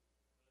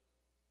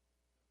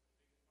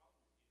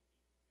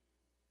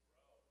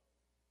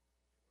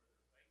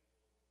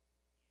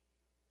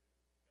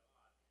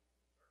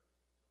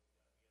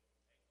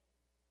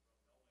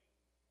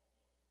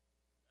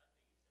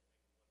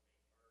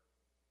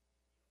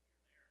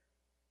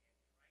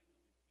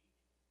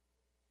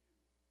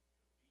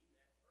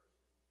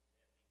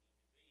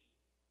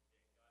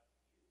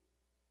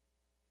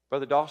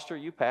 Brother Doster,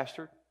 you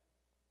pastored.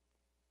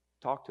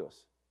 Talk to us.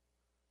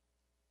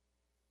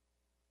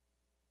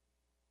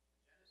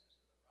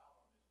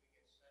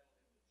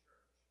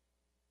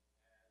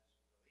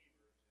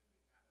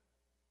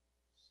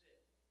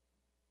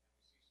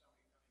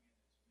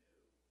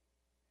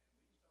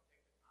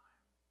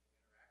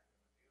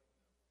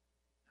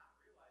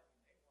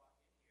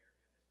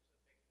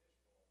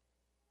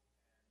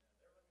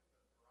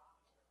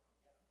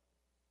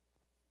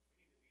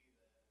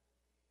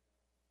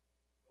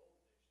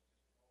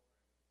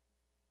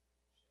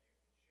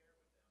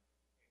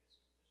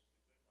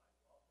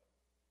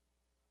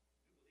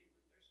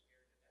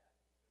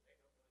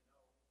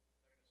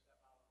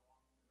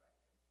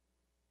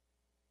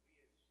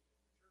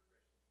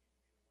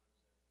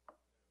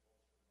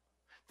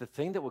 The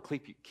thing that will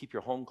keep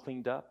your home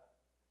cleaned up,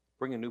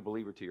 bring a new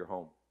believer to your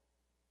home.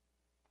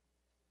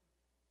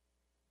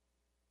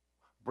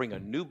 Bring a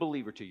new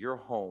believer to your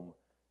home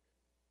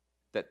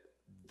that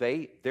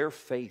their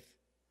faith.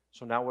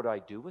 So now what do I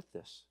do with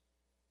this?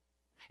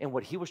 And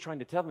what he was trying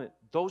to tell them,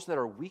 those that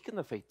are weak in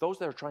the faith, those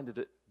that are trying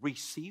to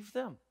receive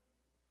them,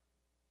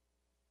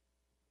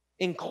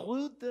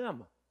 include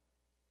them.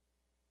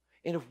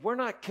 And if we're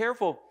not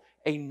careful,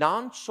 a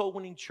non-soul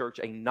winning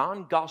church, a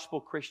non-gospel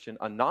Christian,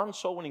 a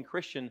non-soul winning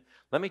Christian,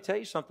 let me tell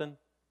you something.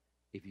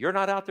 If you're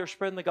not out there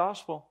spreading the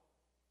gospel,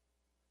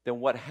 then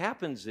what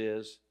happens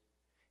is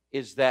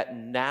that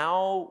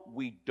now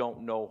we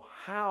don't know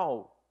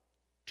how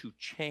to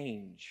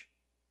change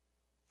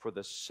for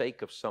the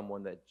sake of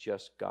someone that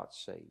just got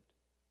saved.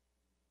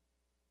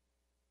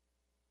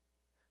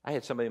 I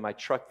had somebody in my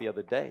truck the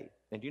other day,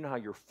 and do you know how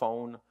your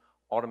phone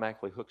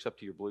automatically hooks up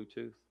to your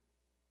Bluetooth?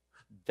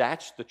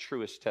 That's the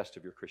truest test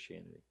of your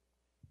Christianity.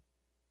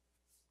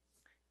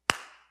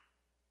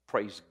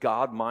 Praise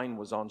God, mine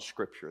was on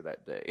Scripture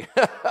that day.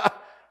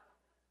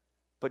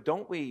 But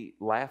don't we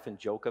laugh and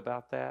joke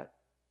about that?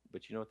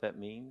 But you know what that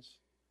means?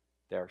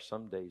 There are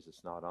some days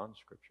it's not on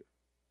Scripture.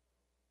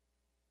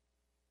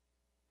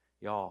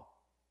 Y'all,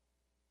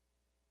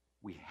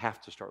 we have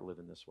to start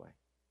living this way.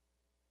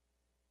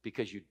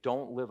 Because you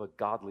don't live a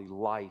godly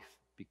life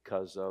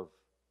because of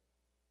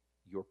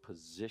your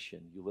position.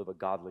 You live a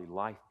godly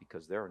life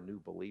because there are new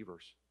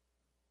believers.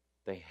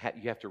 You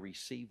have to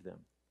receive them.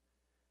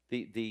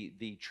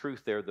 The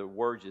truth there, the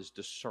word is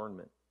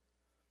discernment.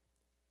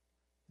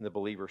 In the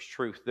believer's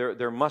truth.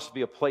 There must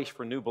be a place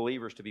for new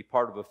believers to be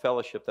part of a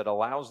fellowship that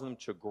allows them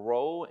to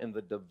grow in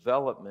the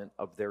development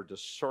of their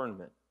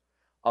discernment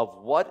of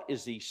what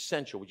is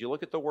essential. Would you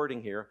look at the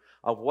wording here?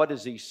 Of what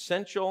is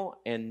essential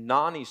and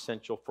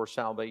non-essential for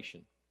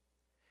salvation.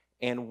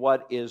 And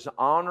what is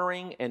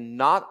honoring and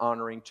not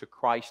honoring to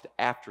Christ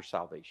after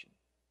salvation.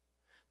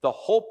 The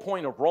whole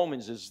point of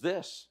Romans is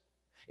this,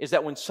 is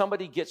that when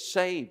somebody gets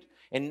saved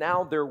and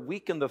now they're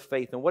weak in the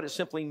faith, and what it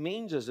simply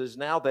means is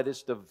now that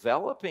it's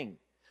developing,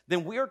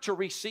 then we are to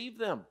receive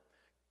them.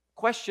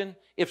 Question,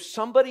 if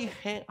somebody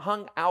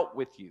hung out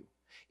with you,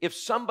 if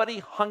somebody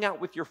hung out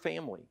with your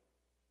family,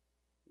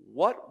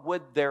 what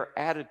would their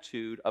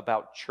attitude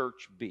about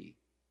church be?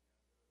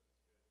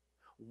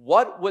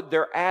 What would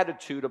their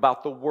attitude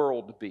about the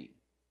world be?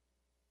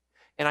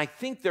 And I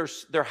think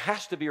there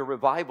has to be a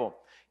revival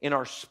in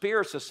our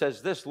spirits that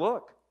says this,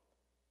 look,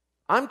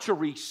 I'm to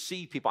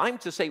receive people. I'm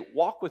to say,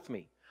 walk with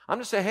me. I'm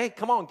to say, hey,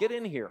 come on, get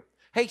in here.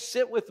 Hey,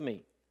 sit with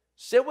me.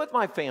 Sit with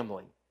my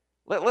family.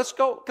 Let's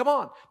go. Come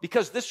on.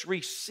 Because this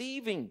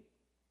receiving,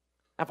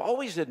 I've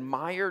always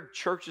admired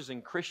churches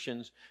and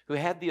Christians who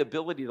had the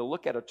ability to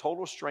look at a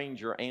total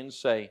stranger and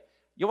say,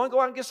 you want to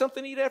go out and get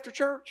something to eat after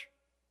church?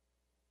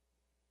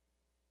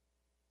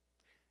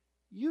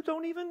 You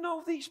don't even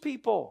know these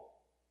people.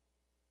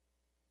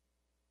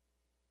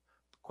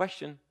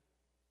 Question,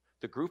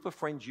 the group of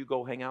friends you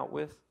go hang out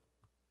with,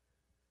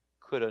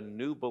 could a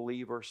new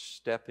believer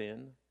step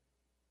in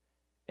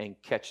and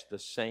catch the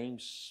same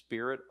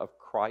spirit of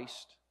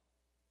Christ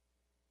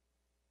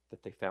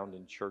that they found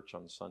in church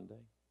on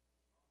Sunday?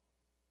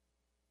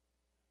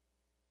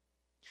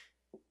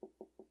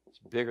 It's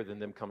bigger than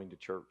them coming to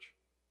church.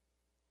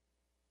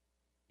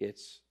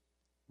 It's,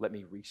 let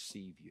me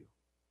receive you.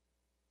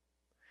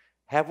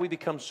 Have we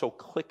become so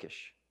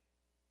cliquish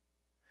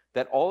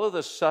that all of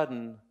a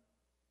sudden,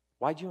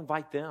 why'd you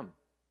invite them?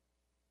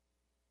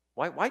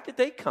 Why did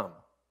they come?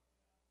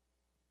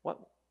 What?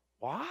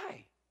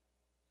 Why?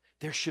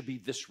 There should be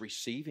this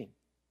receiving.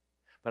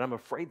 But I'm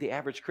afraid the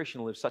average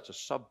Christian lives such a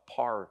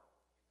subpar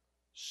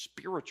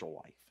spiritual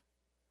life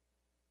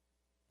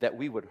that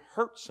we would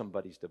hurt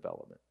somebody's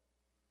development.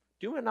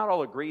 Do we not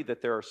all agree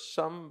that there are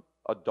some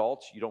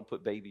adults you don't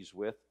put babies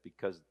with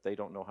because they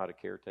don't know how to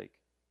caretake?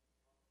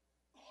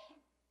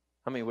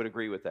 How many would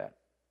agree with that?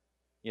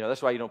 You know,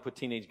 that's why you don't put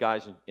teenage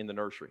guys in the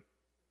nursery.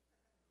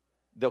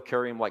 They'll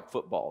carry them like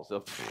footballs.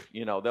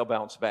 They'll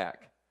bounce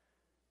back.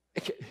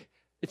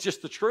 It's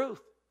just the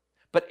truth.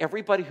 But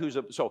everybody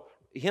so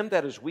him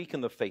that is weak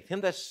in the faith,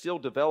 him that's still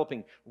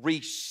developing,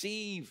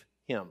 receive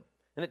him.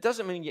 And it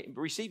doesn't mean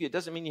it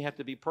doesn't mean you have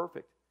to be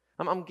perfect.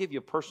 I'm going to give you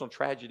a personal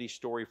tragedy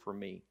story for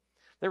me.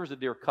 There was a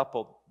dear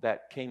couple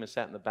that came and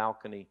sat in the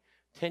balcony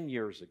 10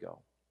 years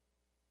ago.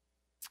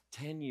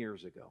 10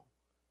 years ago.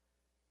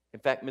 In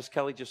fact, Miss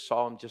Kelly just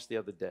saw him just the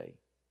other day.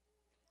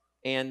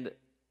 And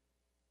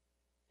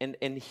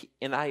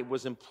I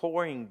was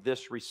imploring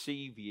this,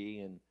 receive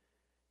ye,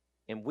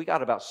 and we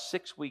got about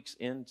 6 weeks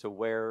into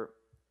where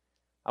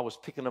I was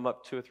picking them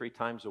up 2 or 3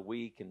 times a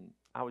week, and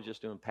I was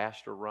just doing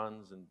pastor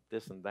runs and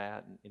this and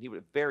that, and he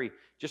was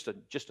just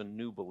a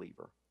new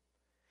believer.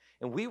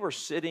 And we were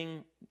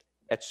sitting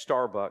at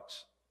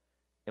Starbucks,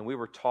 and we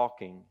were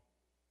talking,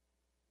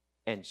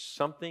 and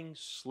something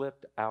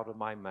slipped out of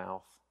my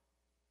mouth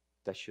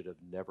that should have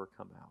never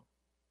come out.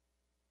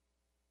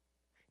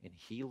 And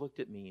he looked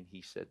at me and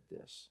he said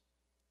this.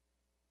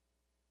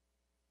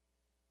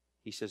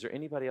 He says, is there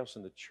anybody else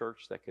in the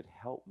church that could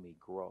help me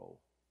grow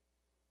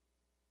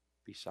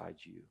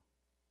besides you?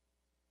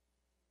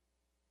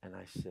 And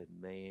I said,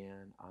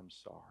 man, I'm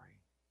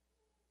sorry.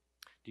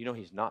 Do you know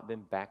he's not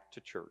been back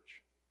to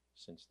church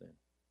since then?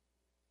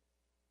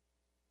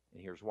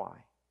 And here's why.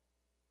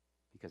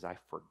 Because I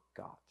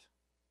forgot.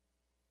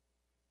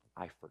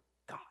 I forgot.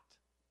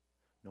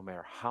 No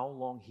matter how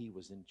long he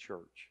was in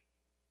church,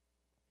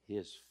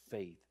 his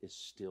faith is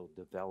still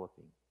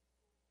developing.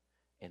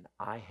 And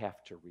I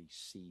have to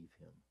receive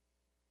him.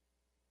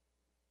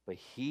 But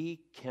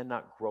he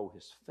cannot grow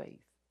his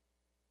faith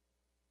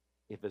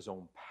if his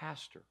own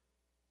pastor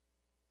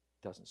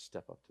doesn't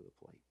step up to the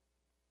plate.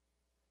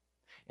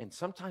 And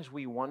sometimes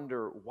we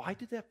wonder, why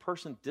did that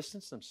person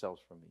distance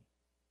themselves from me?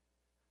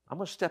 I'm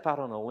going to step out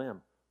on a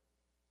limb.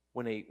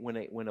 When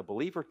a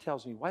believer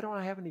tells me, why don't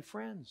I have any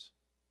friends?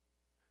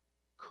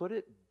 Could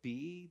it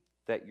be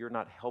that you're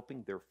not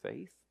helping their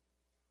faith?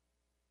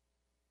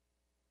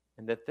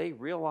 And that they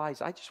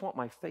realize, I just want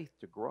my faith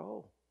to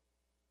grow.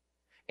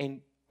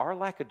 And our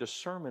lack of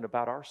discernment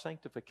about our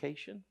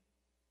sanctification,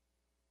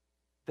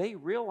 they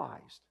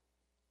realized,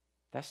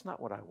 that's not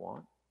what I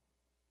want.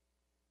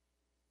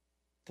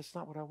 That's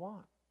not what I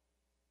want.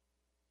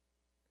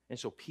 And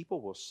so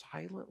people will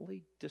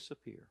silently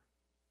disappear.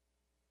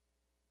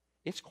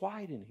 It's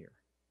quiet in here.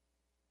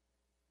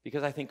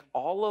 Because I think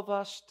all of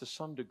us, to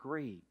some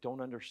degree,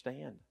 don't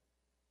understand.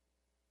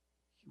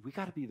 We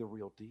got to be the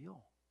real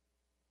deal.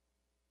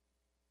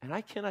 And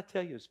I cannot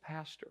tell you as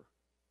pastor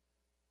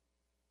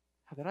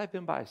that I've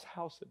been by his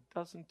house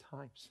 12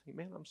 times. Say,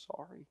 man, I'm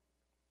sorry.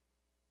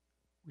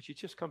 Would you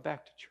just come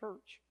back to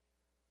church?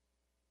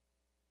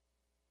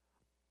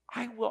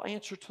 I will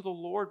answer to the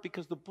Lord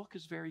because the book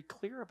is very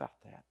clear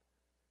about that.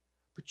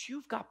 But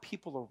you've got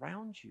people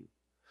around you.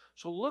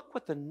 So look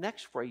what the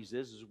next phrase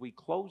is as we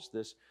close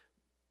this.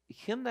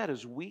 Him that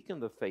is weak in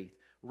the faith,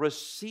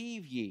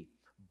 receive ye,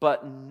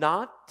 but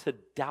not to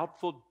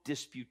doubtful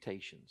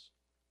disputations.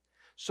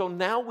 So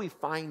now we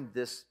find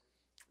this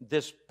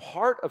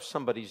part of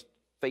somebody's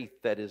faith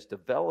that is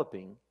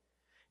developing.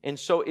 And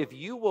so if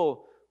you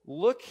will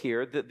look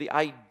here, the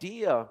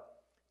idea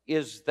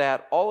is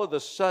that all of a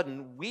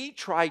sudden we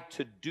try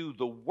to do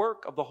the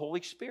work of the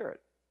Holy Spirit.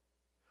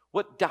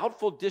 What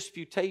doubtful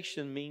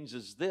disputation means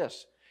is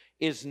this,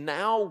 is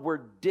now we're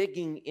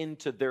digging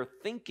into their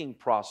thinking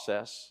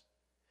process,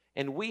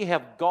 and we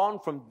have gone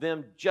from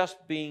them just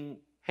being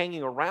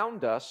hanging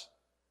around us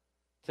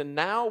to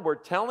now we're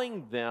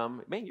telling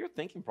them, man, your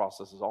thinking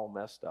process is all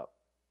messed up.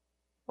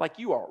 Like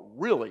you are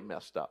really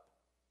messed up.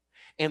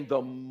 And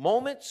the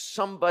moment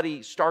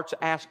somebody starts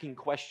asking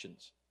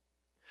questions,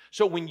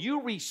 so when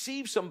you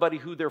receive somebody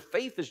who their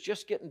faith is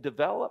just getting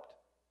developed,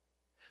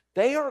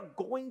 they are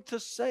going to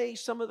say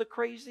some of the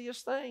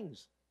craziest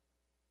things.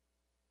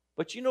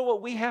 But you know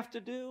what we have to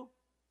do?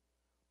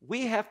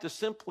 We have to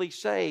simply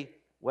say,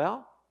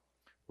 well,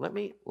 let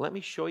me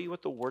show you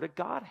what the Word of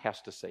God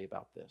has to say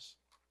about this.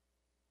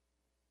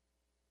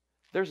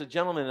 There's a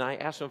gentleman, and I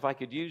asked him if I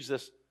could use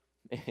this,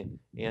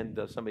 and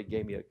somebody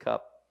gave me a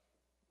cup.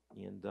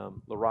 And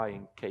Larai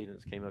and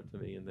Cadence came up to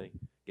me, and they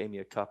gave me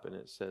a cup, and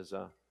it says,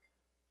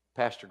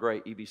 Pastor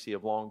Gray, EBC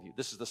of Longview.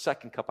 This is the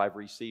second cup I've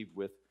received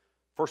with,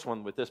 first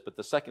one with this, but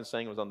the second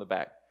saying was on the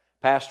back.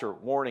 Pastor,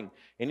 warning,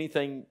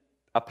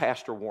 a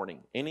pastor warning.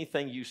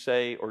 Anything you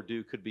say or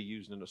do could be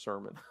used in a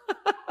sermon.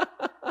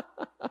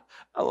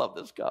 I love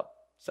this cup.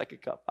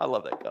 Second cup. I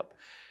love that cup.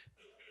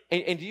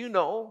 And do you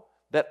know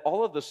that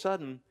all of a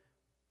sudden,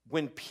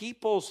 when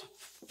people's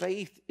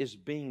faith is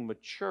being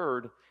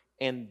matured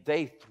and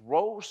they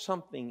throw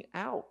something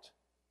out,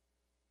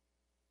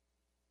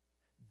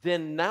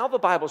 then now the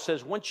Bible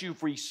says once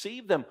you've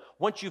received them,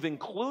 once you've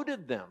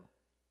included them,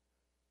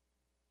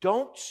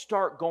 don't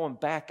start going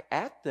back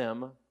at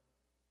them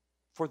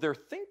for their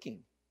thinking.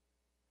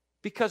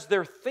 Because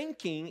their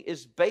thinking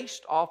is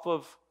based off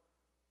of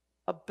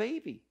a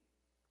baby.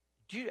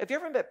 Have you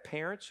ever met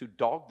parents who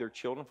dogged their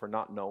children for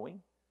not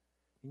knowing?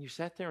 And you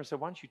sat there and said,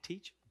 why don't you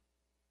teach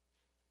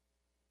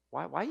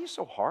them? Why are you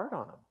so hard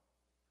on them?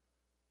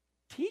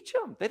 Teach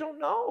them. They don't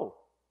know.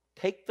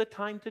 Take the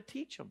time to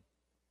teach them.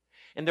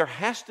 And there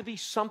has to be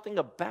something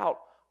about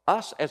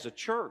us as a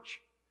church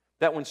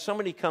that when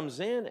somebody comes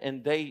in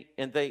and they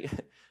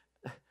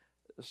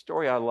the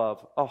story I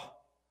love,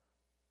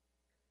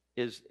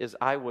 is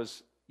I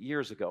was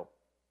years ago,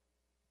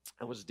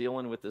 I was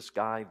dealing with this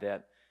guy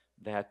that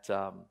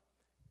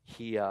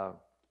he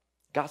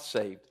got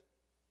saved.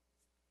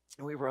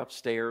 And we were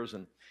upstairs,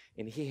 and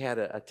he had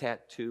a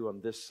tattoo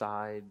on this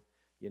side,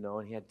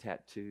 and he had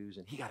tattoos,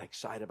 and he got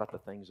excited about the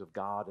things of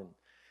God,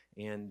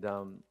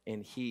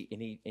 and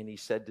he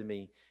said to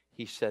me,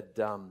 he said,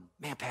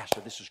 man,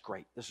 Pastor, this is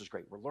great.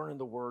 We're learning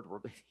the Word.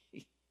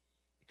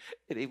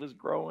 And he was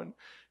growing,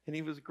 and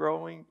he was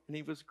growing, and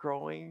he was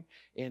growing,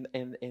 and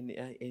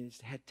he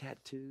had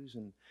tattoos,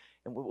 and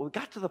we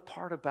got to the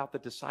part about the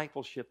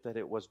discipleship that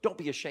it was, don't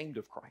be ashamed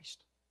of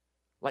Christ,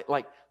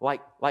 like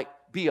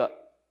be a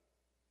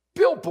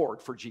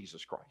billboard for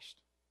Jesus Christ.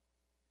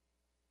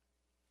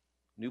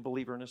 New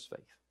believer in his faith.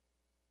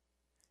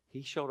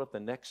 He showed up the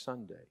next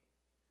Sunday.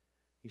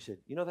 He said,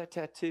 you know that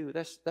tattoo?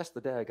 That's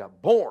the day I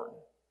got born.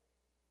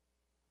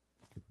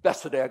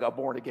 That's the day I got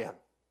born again.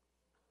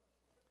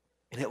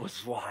 And it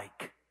was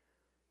like,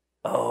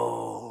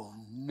 oh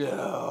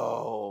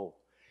no.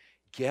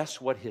 Guess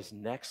what his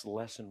next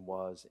lesson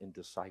was in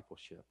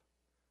discipleship?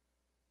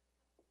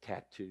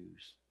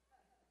 Tattoos.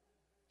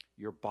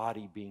 Your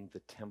body being the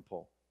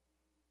temple.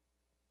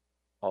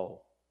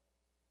 Oh.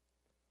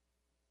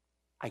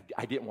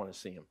 I didn't want to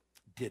see him.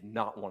 Did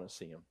not want to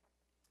see him.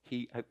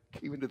 I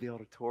came into the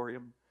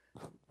auditorium.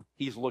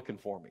 He's looking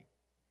for me.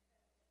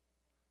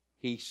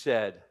 He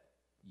said,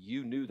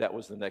 you knew that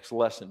was the next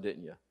lesson,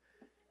 didn't you?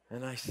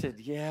 And I said,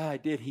 yeah, I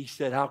did. He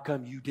said, how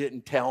come you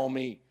didn't tell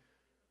me?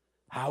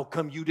 How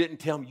come you didn't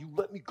tell me? You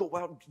let me go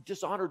out and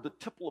dishonor the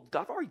temple of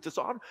God. I've already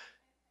dishonored.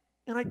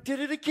 And I did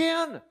it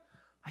again.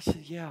 I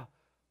said, yeah,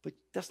 but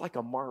that's like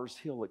a Mars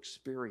Hill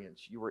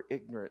experience. You were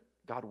ignorant.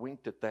 God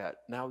winked at that.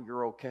 Now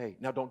you're okay.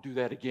 Now don't do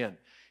that again.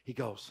 He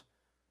goes,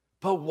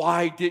 but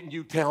why didn't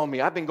you tell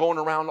me? I've been going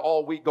around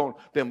all week going,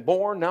 been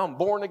born, now I'm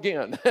born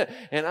again.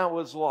 And I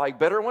was like,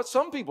 better than what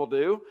some people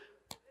do.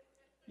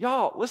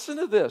 Y'all, listen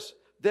to this.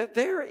 That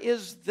there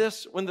is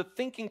this, when the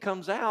thinking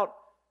comes out,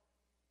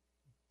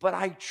 but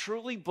I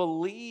truly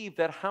believe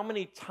that how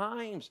many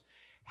times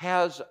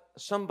has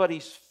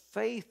somebody's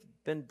faith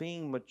been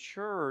being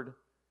matured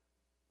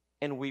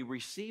and we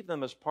receive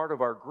them as part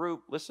of our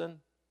group, listen,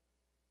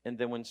 and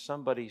then when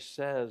somebody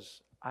says,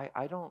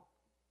 I don't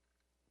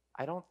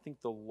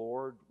think the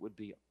Lord would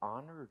be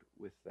honored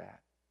with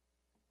that.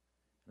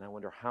 And I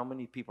wonder how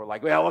many people are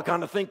like, well, what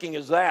kind of thinking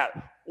is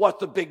that? What's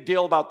the big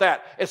deal about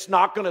that? It's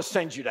not going to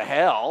send you to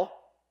hell.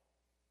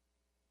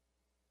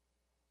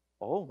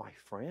 Oh, my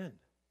friend.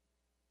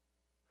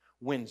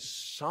 When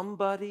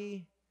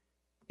somebody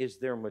is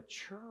there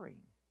maturing,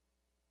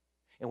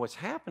 and what's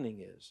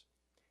happening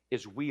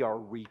is we are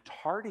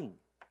retarding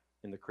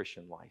in the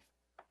Christian life.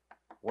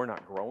 We're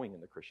not growing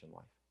in the Christian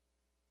life.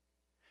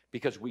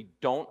 Because we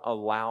don't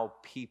allow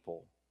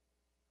people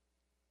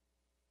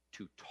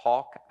to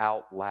talk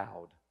out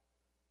loud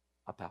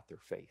about their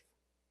faith.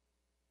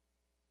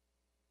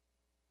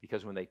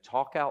 Because when they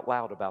talk out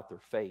loud about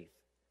their faith,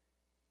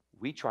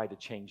 we try to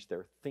change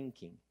their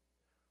thinking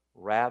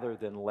rather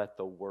than let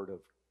the Word of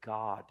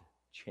God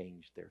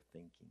change their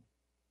thinking.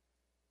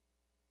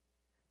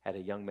 Had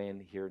a young man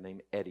here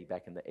named Eddie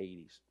back in the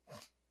 80s.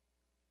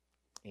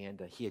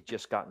 And he had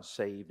just gotten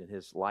saved and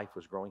his life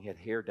was growing. He had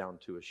hair down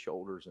to his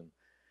shoulders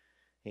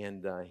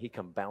and he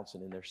come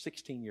bouncing in there,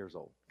 16 years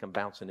old, come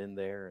bouncing in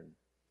there.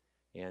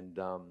 And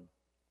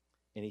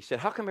he said,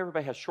 how come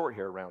everybody has short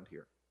hair around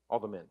here, all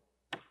the men?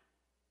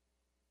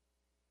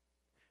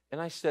 And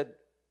I said,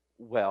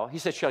 well, he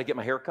said, should I get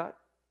my hair cut?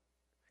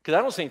 Because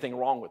I don't see anything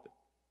wrong with it.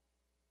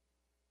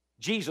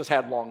 Jesus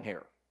had long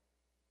hair.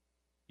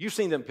 You've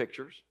seen them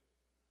pictures.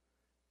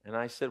 And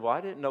I said, well,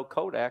 I didn't know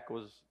Kodak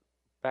was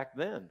back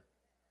then.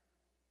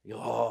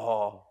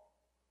 Oh.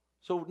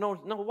 So, no,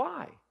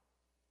 why?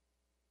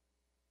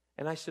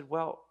 And I said,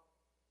 well,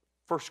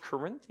 1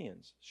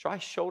 Corinthians. So I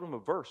showed him a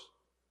verse.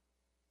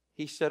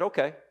 He said,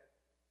 okay.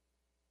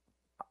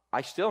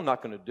 I still am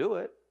not going to do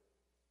it,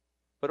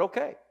 but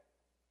okay.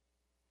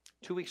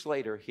 2 weeks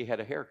later, he had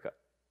a haircut.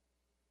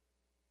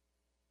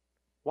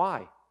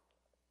 Why?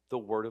 The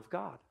Word of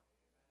God.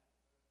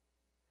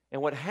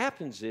 And what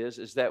happens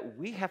is that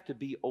we have to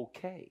be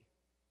okay.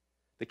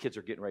 The kids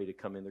are getting ready to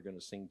come in. They're going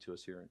to sing to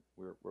us here, and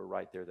we're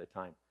right there at that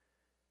time.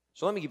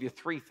 So let me give you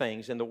 3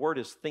 things, and the word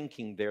is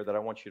thinking there that I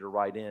want you to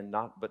write in,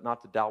 but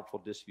not the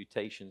doubtful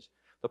disputations.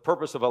 The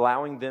purpose of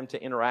allowing them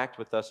to interact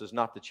with us is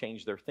not to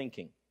change their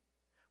thinking,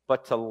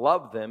 but to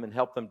love them and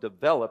help them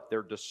develop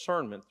their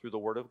discernment through the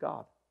Word of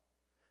God.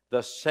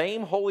 The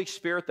same Holy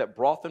Spirit that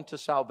brought them to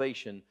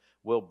salvation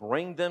will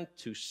bring them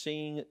to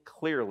seeing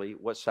clearly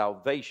what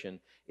salvation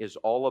is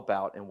all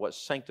about and what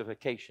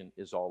sanctification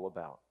is all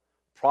about.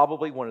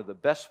 Probably one of the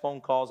best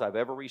phone calls I've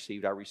ever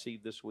received. I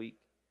received this week.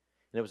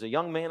 And it was a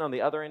young man on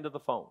the other end of the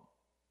phone.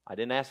 I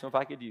didn't ask him if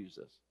I could use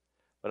this.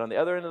 But on the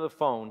other end of the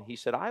phone, he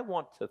said, I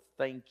want to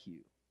thank you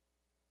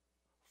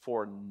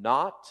for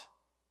not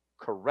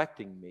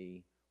correcting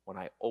me when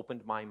I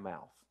opened my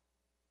mouth.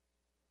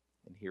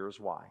 And here's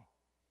why.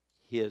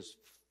 His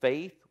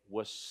faith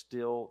was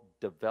still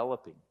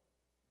developing.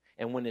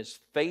 And when his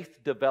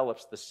faith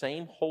develops, the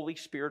same Holy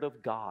Spirit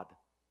of God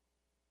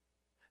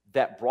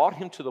that brought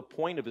him to the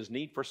point of his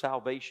need for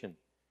salvation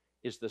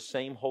is the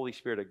same Holy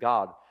Spirit of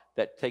God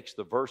that takes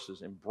the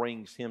verses and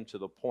brings him to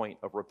the point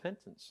of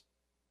repentance.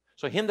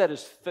 So him that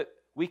is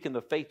weak in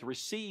the faith,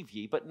 receive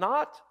ye, but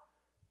not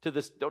to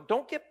this.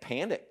 Don't get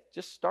panicked.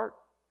 Just start.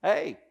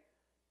 Hey,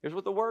 here's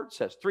what the word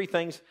says. 3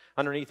 things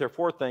underneath there,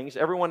 4 things.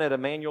 Everyone at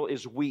Emmanuel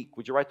is weak.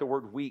 Would you write the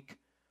word weak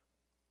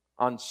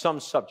on some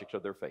subject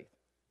of their faith?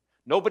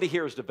 Nobody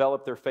here has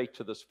developed their faith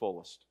to this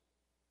fullest.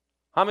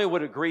 How many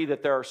would agree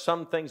that there are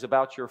some things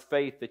about your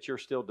faith that you're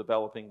still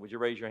developing? Would you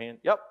raise your hand?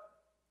 Yep.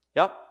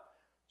 Yep.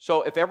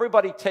 So if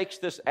everybody takes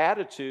this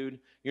attitude,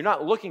 you're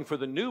not looking for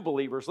the new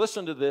believers.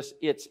 Listen to this.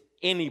 It's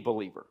any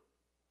believer.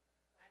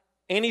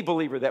 Any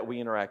believer that we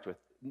interact with.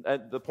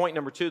 The point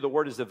number 2, the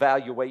word is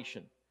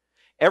evaluation.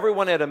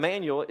 Everyone at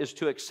Emmanuel is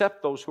to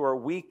accept those who are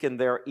weak in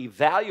their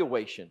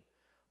evaluation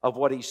of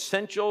what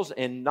essentials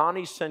and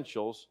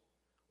non-essentials,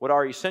 what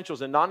are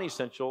essentials and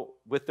non-essential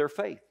with their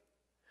faith.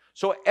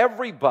 So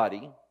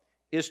everybody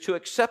is to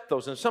accept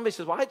those. And somebody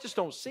says, well, I just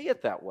don't see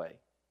it that way.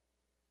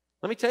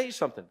 Let me tell you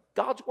something.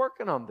 God's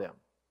working on them.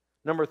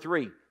 Number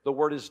 3, the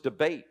word is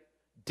debate.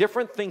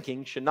 Different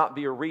thinking should not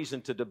be a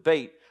reason to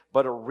debate,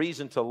 but a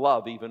reason to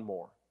love even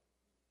more.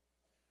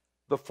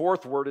 The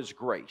 4th word is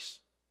grace.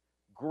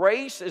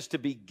 Grace is to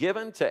be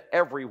given to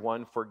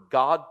everyone for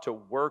God to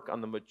work on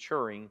the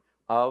maturing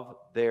of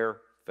their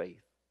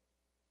faith.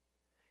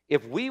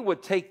 If we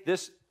would take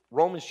this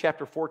Romans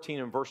chapter 14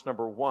 and verse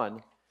number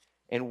 1,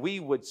 and we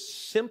would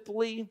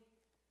simply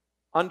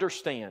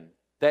understand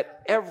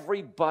that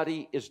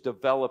everybody is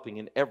developing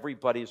and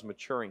everybody is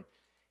maturing.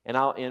 And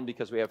I'll end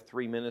because we have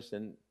 3 minutes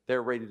and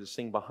they're ready to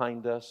sing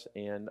behind us.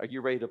 And are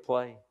you ready to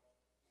play?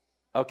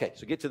 Okay,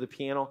 so get to the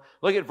piano.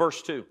 Look at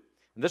verse 2.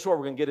 And this is what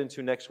we're going to get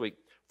into next week.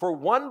 For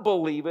one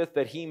believeth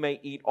that he may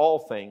eat all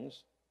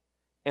things,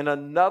 and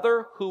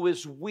another who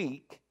is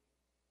weak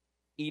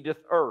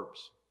eateth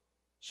herbs.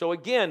 So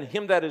again,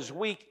 him that is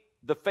weak,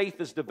 the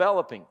faith is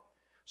developing.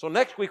 So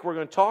next week we're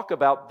going to talk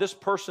about this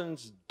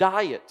person's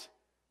diet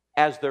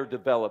as they're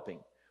developing.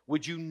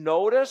 Would you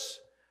notice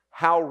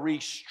how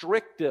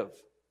restrictive?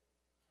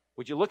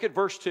 Would you look at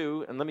verse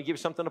 2, and let me give you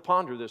something to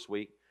ponder this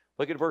week.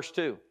 Look at verse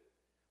 2.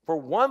 For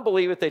one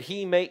believeth that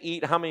he may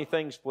eat how many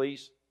things,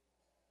 please?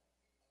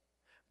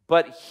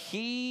 But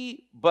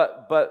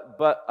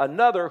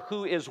another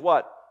who is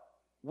what?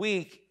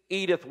 Weak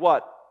eateth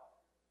what?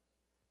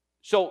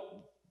 So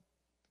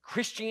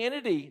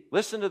Christianity,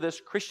 listen to this,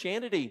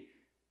 Christianity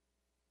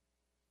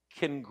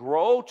can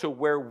grow to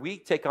where we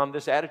take on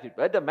this attitude.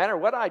 It doesn't matter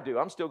what I do,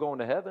 I'm still going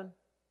to heaven.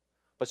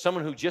 But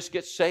someone who just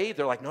gets saved,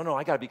 they're like, no,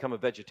 I got to become a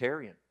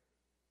vegetarian.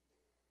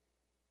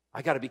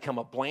 I got to become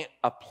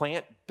a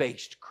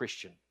plant-based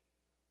Christian.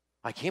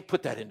 I can't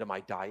put that into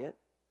my diet.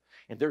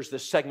 And there's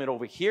this segment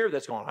over here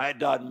that's going, it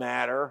doesn't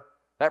matter.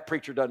 That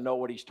preacher doesn't know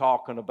what he's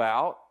talking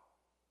about.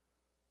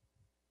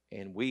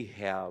 And we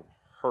have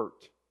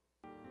hurt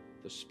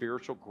the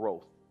spiritual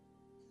growth.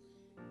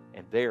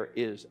 And there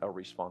is a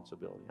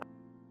responsibility.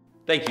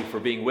 Thank you for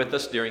being with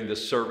us during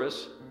this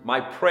service. My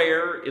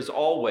prayer is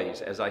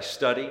always, as I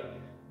study,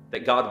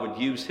 that God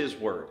would use His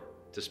Word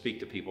to speak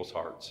to people's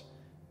hearts.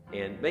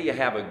 And may you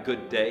have a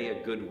good day,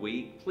 a good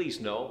week. Please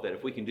know that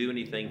if we can do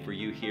anything for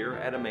you here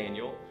at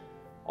Emmanuel,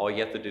 all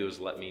you have to do is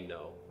let me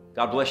know.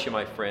 God bless you,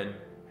 my friend.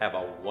 Have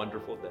a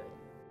wonderful day.